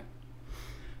 Okay.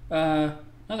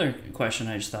 Another question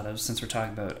I just thought of, since we're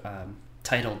talking about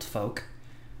titled folk.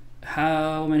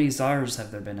 How many czars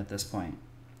have there been at this point?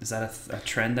 Is that a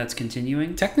trend that's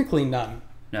continuing? Technically none.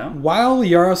 No? While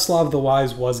Yaroslav the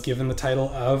Wise was given the title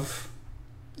of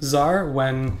Tsar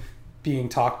when being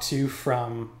talked to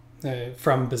from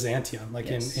Byzantium, like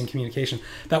yes. in communication,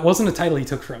 that wasn't a title he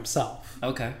took for himself.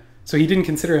 Okay. So he didn't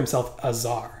consider himself a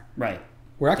Tsar. Right.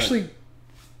 We're actually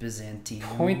Byzantine.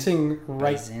 Pointing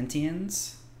right.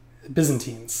 Byzantines.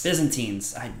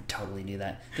 I totally knew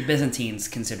that. The Byzantines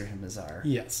considered him a Tsar.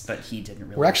 Yes. But he didn't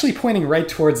really. We're actually pointing right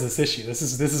towards this issue. This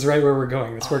is right where we're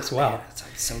going. This works well. Man,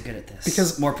 I'm so good at this.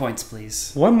 Because more points,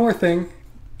 please. One more thing.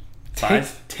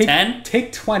 5? 10?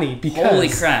 Take 20 because... Holy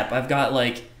crap. I've got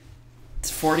like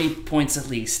 40 points at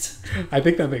least. I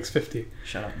think that makes 50.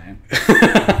 Shut up, man.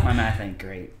 My math ain't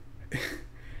great.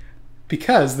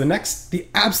 Because the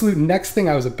absolute next thing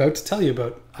I was about to tell you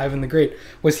about Ivan the Great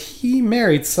was he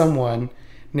married someone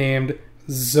named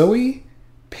Zoe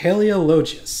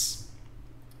Paleologus,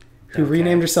 who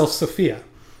renamed herself Sophia.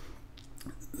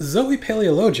 Zoe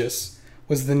Paleologus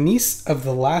was the niece of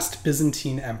the last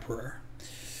Byzantine emperor.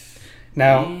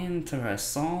 Now,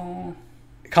 Interessant.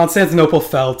 Constantinople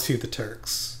fell to the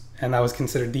Turks, and that was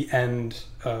considered the end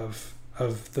of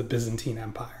the Byzantine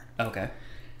Empire. Okay.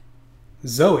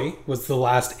 Zoe was the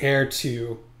last heir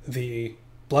to the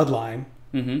bloodline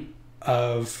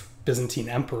of Byzantine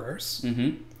emperors.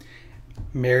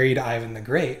 Married Ivan the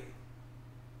Great.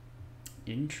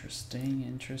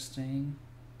 Interesting.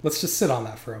 Let's just sit on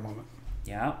that for a moment.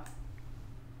 Yeah.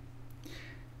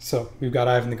 So we've got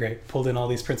Ivan the Great, pulled in all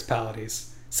these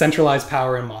principalities, centralized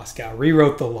power in Moscow,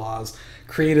 rewrote the laws,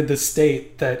 created this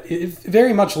state that it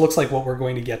very much looks like what we're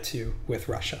going to get to with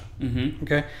Russia.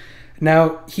 Okay.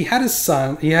 Now, he had his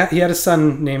son. He had a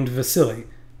son named Vasily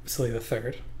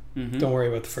III. Don't worry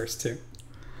about the first two.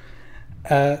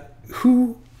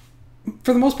 Who,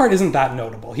 for the most part, isn't that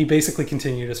notable. He basically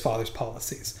continued his father's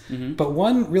policies. But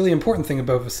one really important thing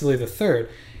about Vasily III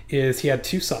is he had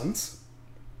two sons.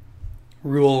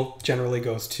 Rule generally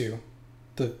goes to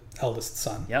the eldest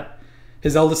son. Yep.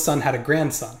 His eldest son had a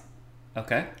grandson.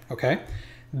 Okay.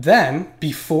 Then,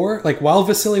 while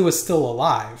Vasily was still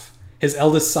alive, his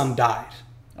eldest son died.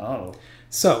 Oh.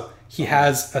 So he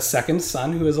has a second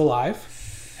son who is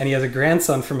alive, and he has a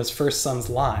grandson from his first son's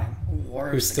line who's still alive.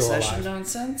 War of succession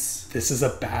nonsense? This is a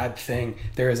bad thing.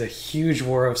 There is a huge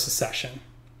war of secession.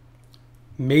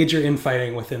 Major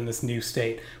infighting within this new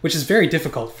state, which is very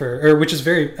difficult which is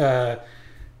very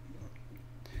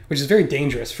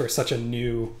dangerous for such a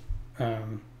new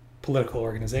political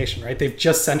organization, right? They've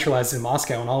just centralized in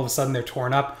Moscow, and all of a sudden they're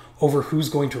torn up over who's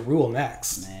going to rule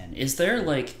next. Man, is there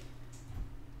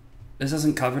this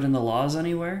isn't covered in the laws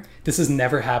anywhere? This has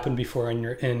never happened before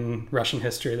in Russian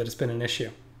history that it's been an issue.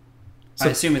 So, I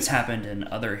assume it's happened in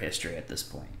other history at this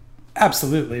point.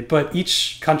 Absolutely, but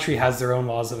each country has their own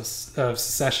laws of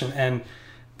secession, and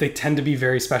they tend to be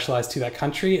very specialized to that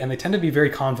country, and they tend to be very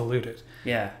convoluted.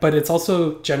 Yeah. But it's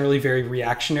also generally very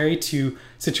reactionary to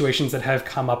situations that have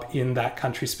come up in that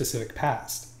country's specific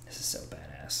past. This is so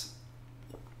badass.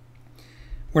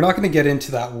 We're not going to get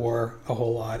into that war a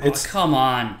whole lot. Come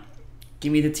on.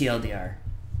 Give me the TLDR.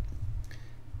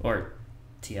 Or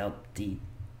TLDL.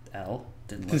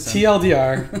 Didn't listen. The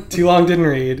TLDR, too long didn't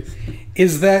read,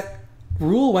 is that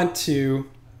rule went to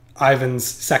Ivan's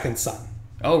second son.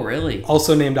 Oh, really?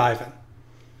 Also named Ivan.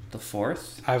 The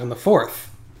fourth? Ivan the Fourth.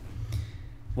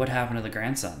 What happened to the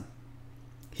grandson?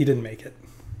 He didn't make it.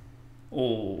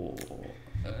 Oh.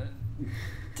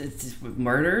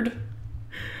 Murdered?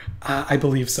 I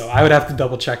believe so. I would have to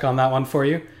double check on that one for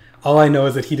you. All I know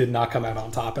is that he did not come out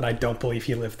on top, and I don't believe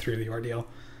he lived through the ordeal.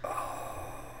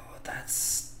 Oh,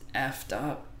 that's effed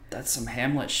up. That's some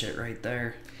Hamlet shit right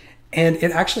there. And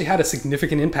it actually had a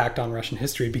significant impact on Russian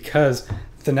history because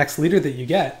the next leader that you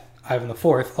get, Ivan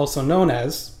IV, also known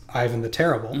as Ivan the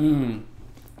Terrible,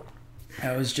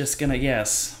 I was just gonna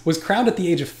guess. was crowned at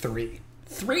the age of 3.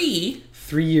 3?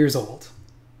 3 years old.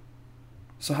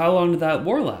 So how long did that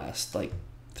war last? Like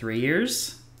 3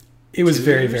 years? It was 2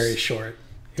 very, years? very short.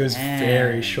 It was Dang.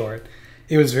 very short.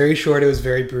 It was very short. It was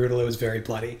very brutal. It was very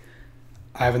bloody.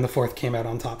 Ivan IV came out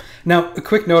on top. Now, a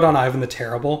quick note on Ivan the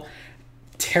Terrible.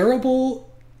 Terrible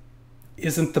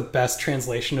isn't the best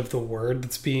translation of the word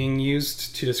that's being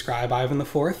used to describe Ivan IV.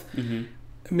 Mm-hmm.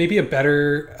 Maybe a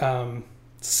better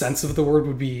sense of the word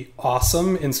would be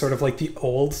awesome in sort of like the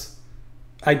old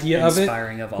idea of it.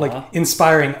 Inspiring of awe? Like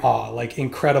inspiring awe, like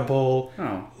incredible,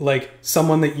 Oh. like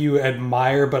someone that you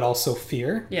admire but also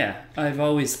fear. Yeah, I've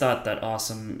always thought that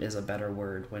awesome is a better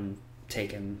word when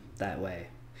taken that way.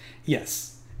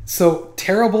 Yes. So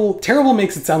terrible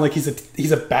makes it sound like he's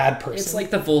a bad person. It's like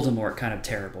the Voldemort kind of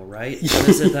terrible, right? What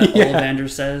is it that Yeah. Ollivander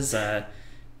says?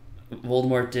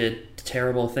 Voldemort did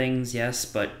terrible things, yes,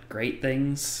 but great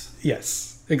things.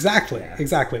 Yes, exactly, Yeah.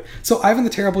 exactly. So Ivan the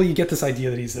Terrible, you get this idea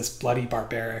that he's this bloody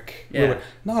barbaric ruler.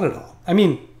 Not at all. I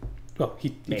mean, well,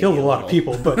 he Maybe killed a a lot of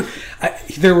little. people, but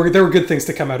there were good things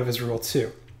to come out of his rule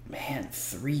too. Man,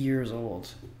 3 years old.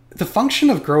 The function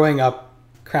of growing up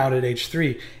crowned at age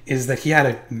 3 is that he had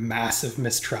a massive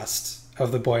mistrust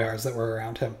of the boyars that were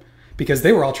around him because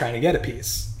they were all trying to get a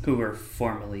piece. Who were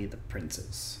formerly the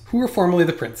princes. Who were formerly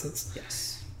the princes.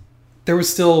 Yes. There was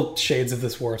still shades of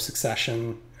this war of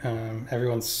succession.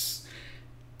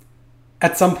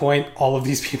 At some point, all of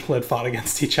these people had fought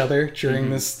against each other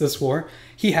during this war.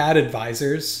 He had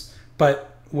advisors,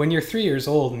 but when you're 3 years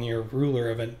old and you're ruler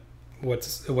of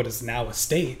what is now a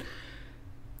state,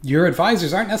 your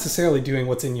advisors aren't necessarily doing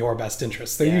what's in your best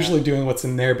interest. They're Yeah. usually doing what's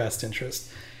in their best interest.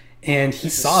 And he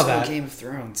This is saw so that. Game of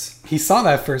Thrones. He saw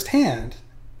that firsthand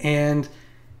and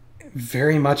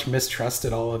very much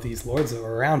mistrusted all of these lords that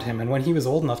were around him. And when he was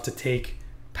old enough to take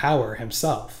power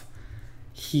himself,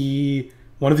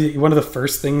 one of the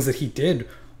first things that he did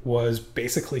was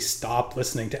basically stop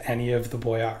listening to any of the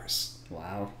boyars.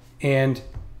 Wow. And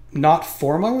not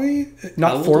formally,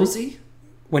 How old was he?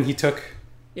 when he took,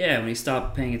 Yeah, when he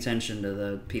stopped paying attention to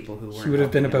the people who weren't. he would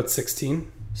have been helping him. about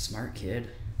 16. Smart kid.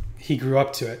 He grew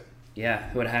up to it. Yeah,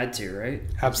 who would have had to, right?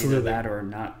 Absolutely. Either that or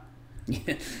not.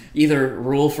 Either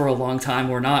rule for a long time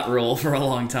or not rule for a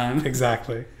long time.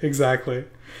 Exactly.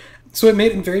 So it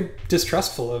made him very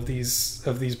distrustful of these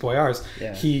boyars.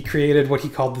 Yeah. He created what he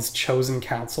called this chosen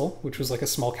council, which was like a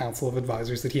small council of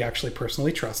advisors that he actually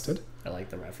personally trusted, I like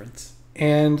the reference.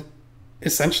 and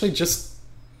essentially just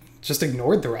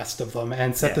ignored the rest of them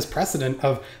and set Yeah. this precedent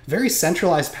of very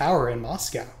centralized power in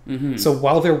Moscow. Mm-hmm. So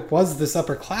while there was this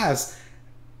upper class,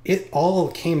 it all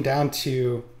came down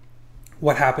to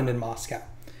what happened in Moscow.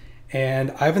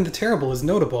 And Ivan the Terrible is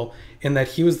notable in that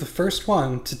he was the first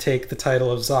one to take the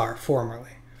title of Tsar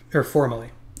formally.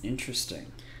 Interesting.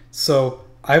 So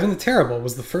Ivan the Terrible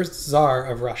was the first Tsar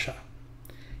of Russia.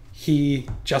 He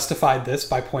justified this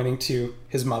by pointing to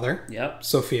his mother, Yep.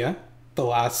 Sophia, the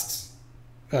last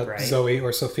Right. Zoe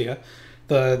or Sophia,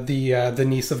 the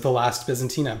niece of the last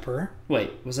Byzantine emperor.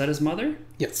 Wait, was that his mother?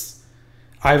 Yes,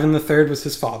 Ivan III was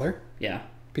his father Yeah.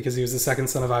 because he was the second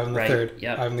son of Ivan Right, III.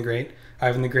 yep. Ivan the Great.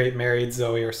 Ivan the Great married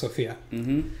Zoe or Sophia.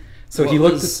 Mm-hmm. So What he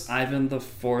looked. was Ivan the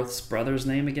Fourth's brother's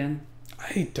name again?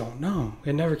 I don't know.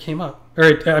 It never came up,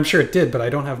 or I'm sure it did, but I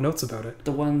don't have notes about it.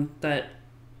 The one that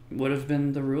would have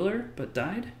been the ruler but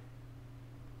died?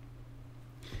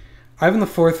 Ivan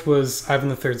IV was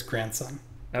Ivan III's grandson.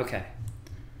 Okay.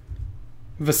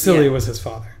 Vasily Yeah. was his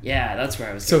father. Yeah, that's where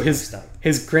I was So getting mixed up.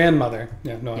 his grandmother.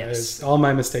 Yeah, no, Yes. it's all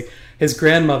my mistake. His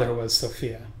grandmother was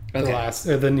Sophia,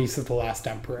 Okay. the niece of the last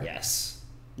emperor. Yes.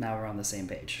 Now we're on the same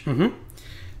page. Mm-hmm.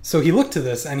 So he looked to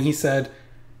this and he said,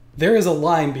 "There is a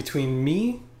line between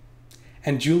me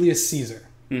and Julius Caesar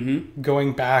Mm-hmm.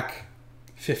 going back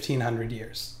 1,500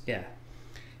 years." Yeah.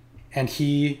 And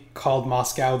he called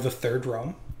Moscow the Third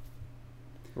Rome.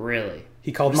 Really?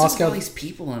 He called What's up with Moscow. all these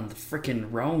people in the freaking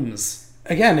Romes.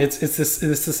 Again, it's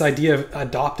this idea of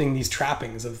adopting these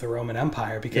trappings of the Roman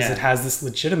Empire because Yeah. it has this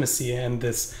legitimacy and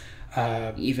this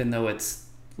Even though it's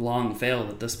long failed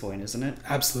at this point, isn't it?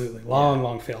 absolutely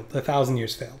long failed, 1,000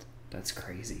 years failed. That's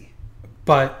crazy.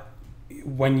 But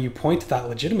when you point to that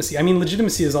legitimacy, I mean,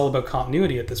 legitimacy is all about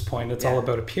continuity at this point. It's all Yeah.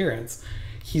 about appearance.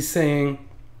 He's saying,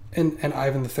 and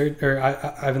Ivan the Third or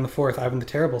Ivan the Fourth, Ivan the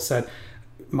Terrible said,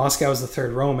 Moscow is the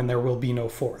third Rome, and there will be no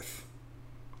fourth.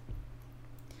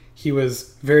 he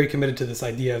was very committed to this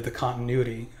idea of the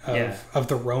continuity of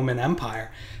the Roman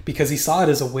Empire, because he saw it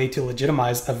as a way to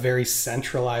legitimize a very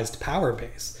centralized power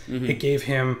base. It gave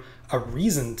him a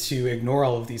reason to ignore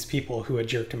all of these people who had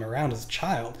jerked him around as a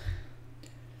child.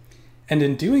 And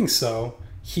in doing so,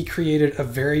 he created a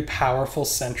very powerful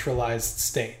centralized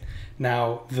state.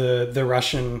 Now, the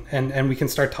Russian, and we can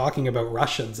start talking about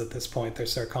Russians at this point. They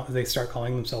start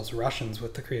calling themselves Russians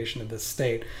with the creation of this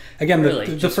state. Again, really?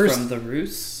 the Just first from the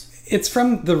Rus? It's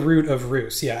from the root of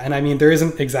Rus, yeah. And I mean, there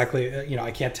isn't exactly,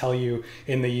 I can't tell you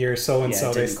in the year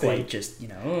so-and-so. It didn't quite just,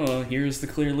 here's the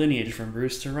clear lineage from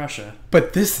Rus to Russia.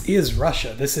 But this is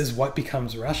Russia. This is what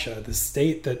becomes Russia, the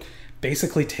state that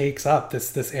basically takes up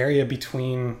this area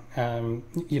between,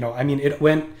 it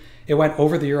went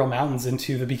over the Ural Mountains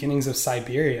into the beginnings of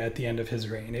Siberia at the end of his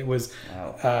reign. It was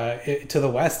to the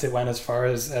west. It went as far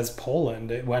as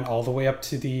Poland. It went all the way up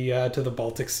to the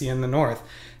Baltic Sea in the north.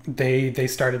 They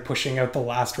started pushing out the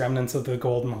last remnants of the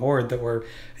Golden Horde that were,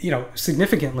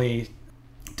 significantly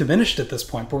diminished at this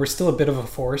point, but were still a bit of a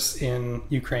force in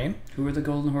Ukraine. Who were the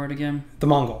Golden Horde again? The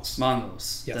Mongols.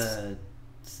 Yes.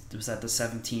 Was that the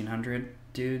 1,700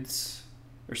 dudes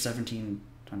or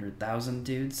 1,700,000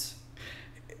 dudes?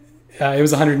 It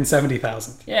was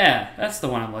 170,000. Yeah, that's the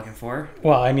one I'm looking for.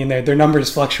 Well, I mean, their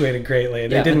numbers fluctuated greatly.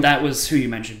 But that was who you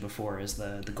mentioned before as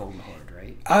the Golden Horde,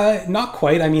 right? Not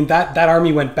quite. I mean, that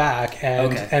army went back,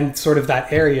 and sort of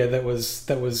that area that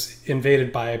was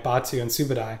invaded by Batu and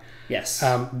Subadai. Yes.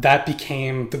 That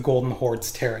became the Golden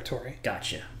Horde's territory.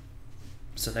 Gotcha.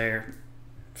 So they're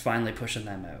finally pushing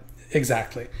them out.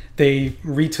 Exactly. They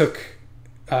retook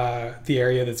the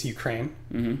area that's Ukraine.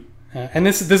 Mm-hmm. And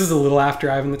this is a little after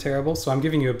Ivan the Terrible, so I'm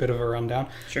giving you a bit of a rundown.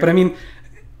 Sure. But I mean,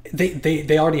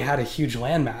 they already had a huge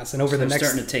landmass, and over the next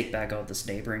starting to take back all this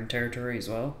neighboring territory as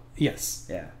well. Yes.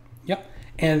 Yeah. Yep.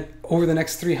 And over the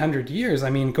next 300 years, I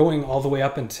mean, going all the way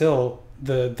up until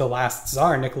the last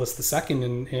Tsar, Nicholas II,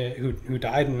 who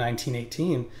died in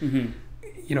 1918. Mm-hmm.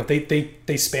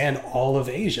 They span all of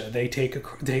Asia. They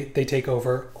take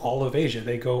over all of Asia.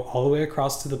 They go all the way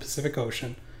across to the Pacific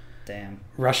Ocean. Damn.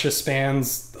 Russia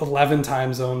spans 11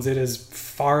 time zones. It is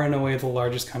far and away the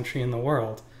largest country in the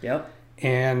world. Yep.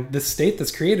 And the state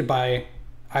that's created by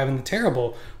Ivan the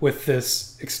Terrible, with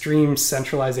this extreme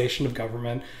centralization of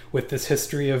government, with this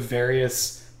history of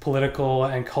various political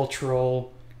and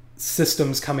cultural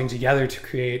systems coming together to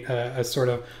create a sort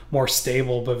of more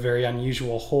stable but very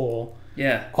unusual whole.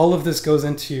 Yeah. All of this goes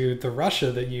into the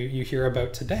Russia that you hear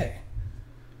about today.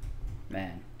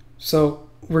 Man. So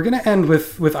we're going to end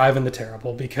with Ivan the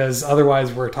Terrible, because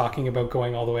otherwise we're talking about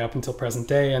going all the way up until present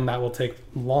day, and that will take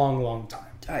long, long time.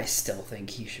 I still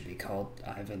think he should be called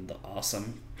Ivan the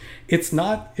Awesome. It's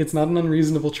not an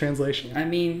unreasonable translation. I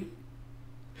mean,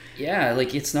 yeah,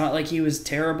 it's not like he was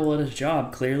terrible at his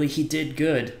job. Clearly he did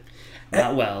good.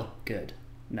 Not well, good.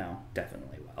 No,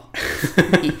 definitely well.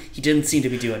 he didn't seem to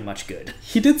be doing much good.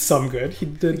 He did some good.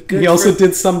 He also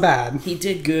did some bad. He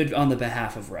did good on the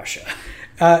behalf of Russia.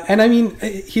 And I mean,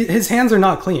 his hands are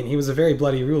not clean. He was a very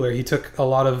bloody ruler. He took a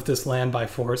lot of this land by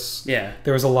force. Yeah.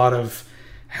 There was a lot of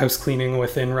house cleaning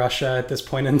within Russia at this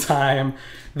point in time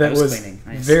that was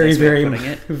very,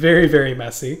 very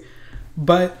messy.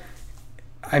 But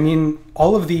I mean,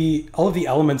 all of the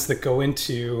elements that go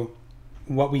into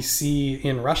what we see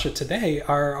in Russia today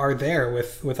are there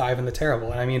with Ivan the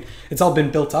Terrible. And I mean, it's all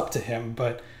been built up to him,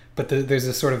 but there's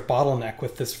a sort of bottleneck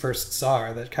with this first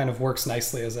Tsar that kind of works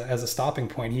nicely as a stopping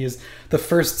point. He is the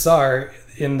first Tsar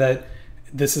in that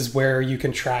this is where you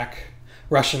can track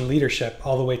Russian leadership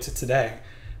all the way to today.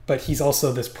 But he's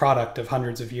also this product of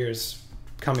hundreds of years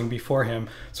coming before him,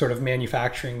 sort of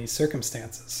manufacturing these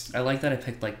circumstances. I like that I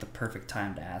picked the perfect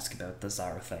time to ask about the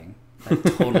Tsar thing. That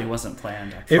totally wasn't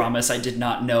planned. I promise I did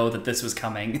not know that this was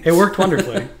coming. It worked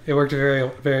wonderfully. It worked very,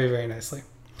 very, very nicely.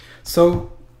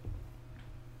 So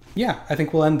yeah, I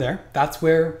think we'll end there. That's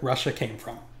where Russia came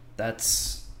from.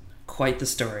 That's quite the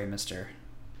story, Mr.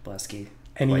 Blesky.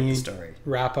 Any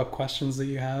wrap-up questions that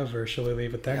you have, or shall we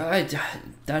leave it there?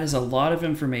 That is a lot of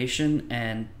information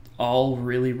and all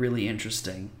really, really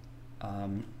interesting.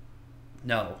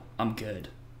 No, I'm good.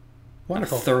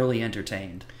 Wonderful. I'm thoroughly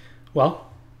entertained.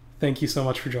 Well, thank you so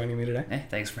much for joining me today. Hey,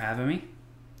 thanks for having me.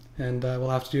 And we'll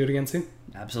have to do it again soon.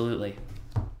 Absolutely.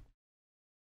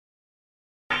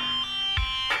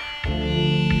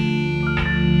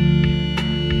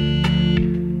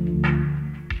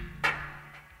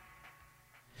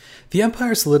 The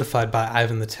empire solidified by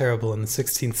Ivan the Terrible in the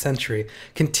 16th century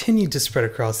continued to spread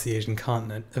across the Asian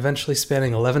continent, eventually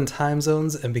spanning 11 time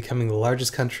zones and becoming the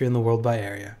largest country in the world by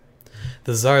area.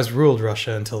 The Tsars ruled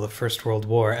Russia until the First World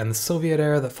War, and the Soviet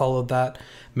era that followed that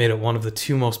made it one of the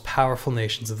two most powerful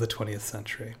nations of the 20th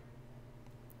century.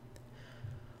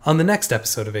 On the next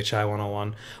episode of HI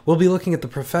 101, we'll be looking at the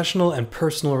professional and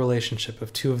personal relationship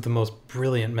of two of the most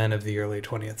brilliant men of the early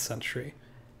 20th century,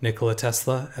 Nikola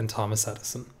Tesla and Thomas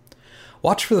Edison.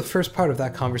 Watch for the first part of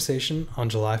that conversation on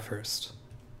July 1st.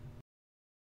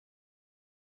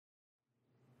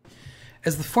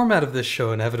 As the format of this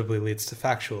show inevitably leads to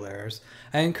factual errors,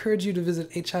 I encourage you to visit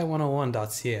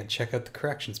hi101.ca and check out the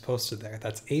corrections posted there.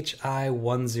 That's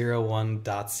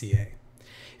hi101.ca.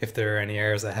 If there are any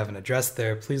errors I haven't addressed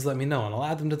there, please let me know and I'll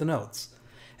add them to the notes.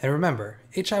 And remember,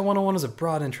 HI 101 is a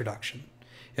broad introduction.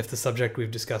 If the subject we've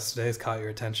discussed today has caught your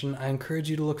attention, I encourage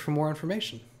you to look for more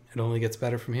information. It only gets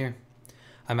better from here.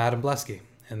 I'm Adam Blesky,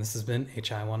 and this has been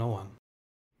HI 101.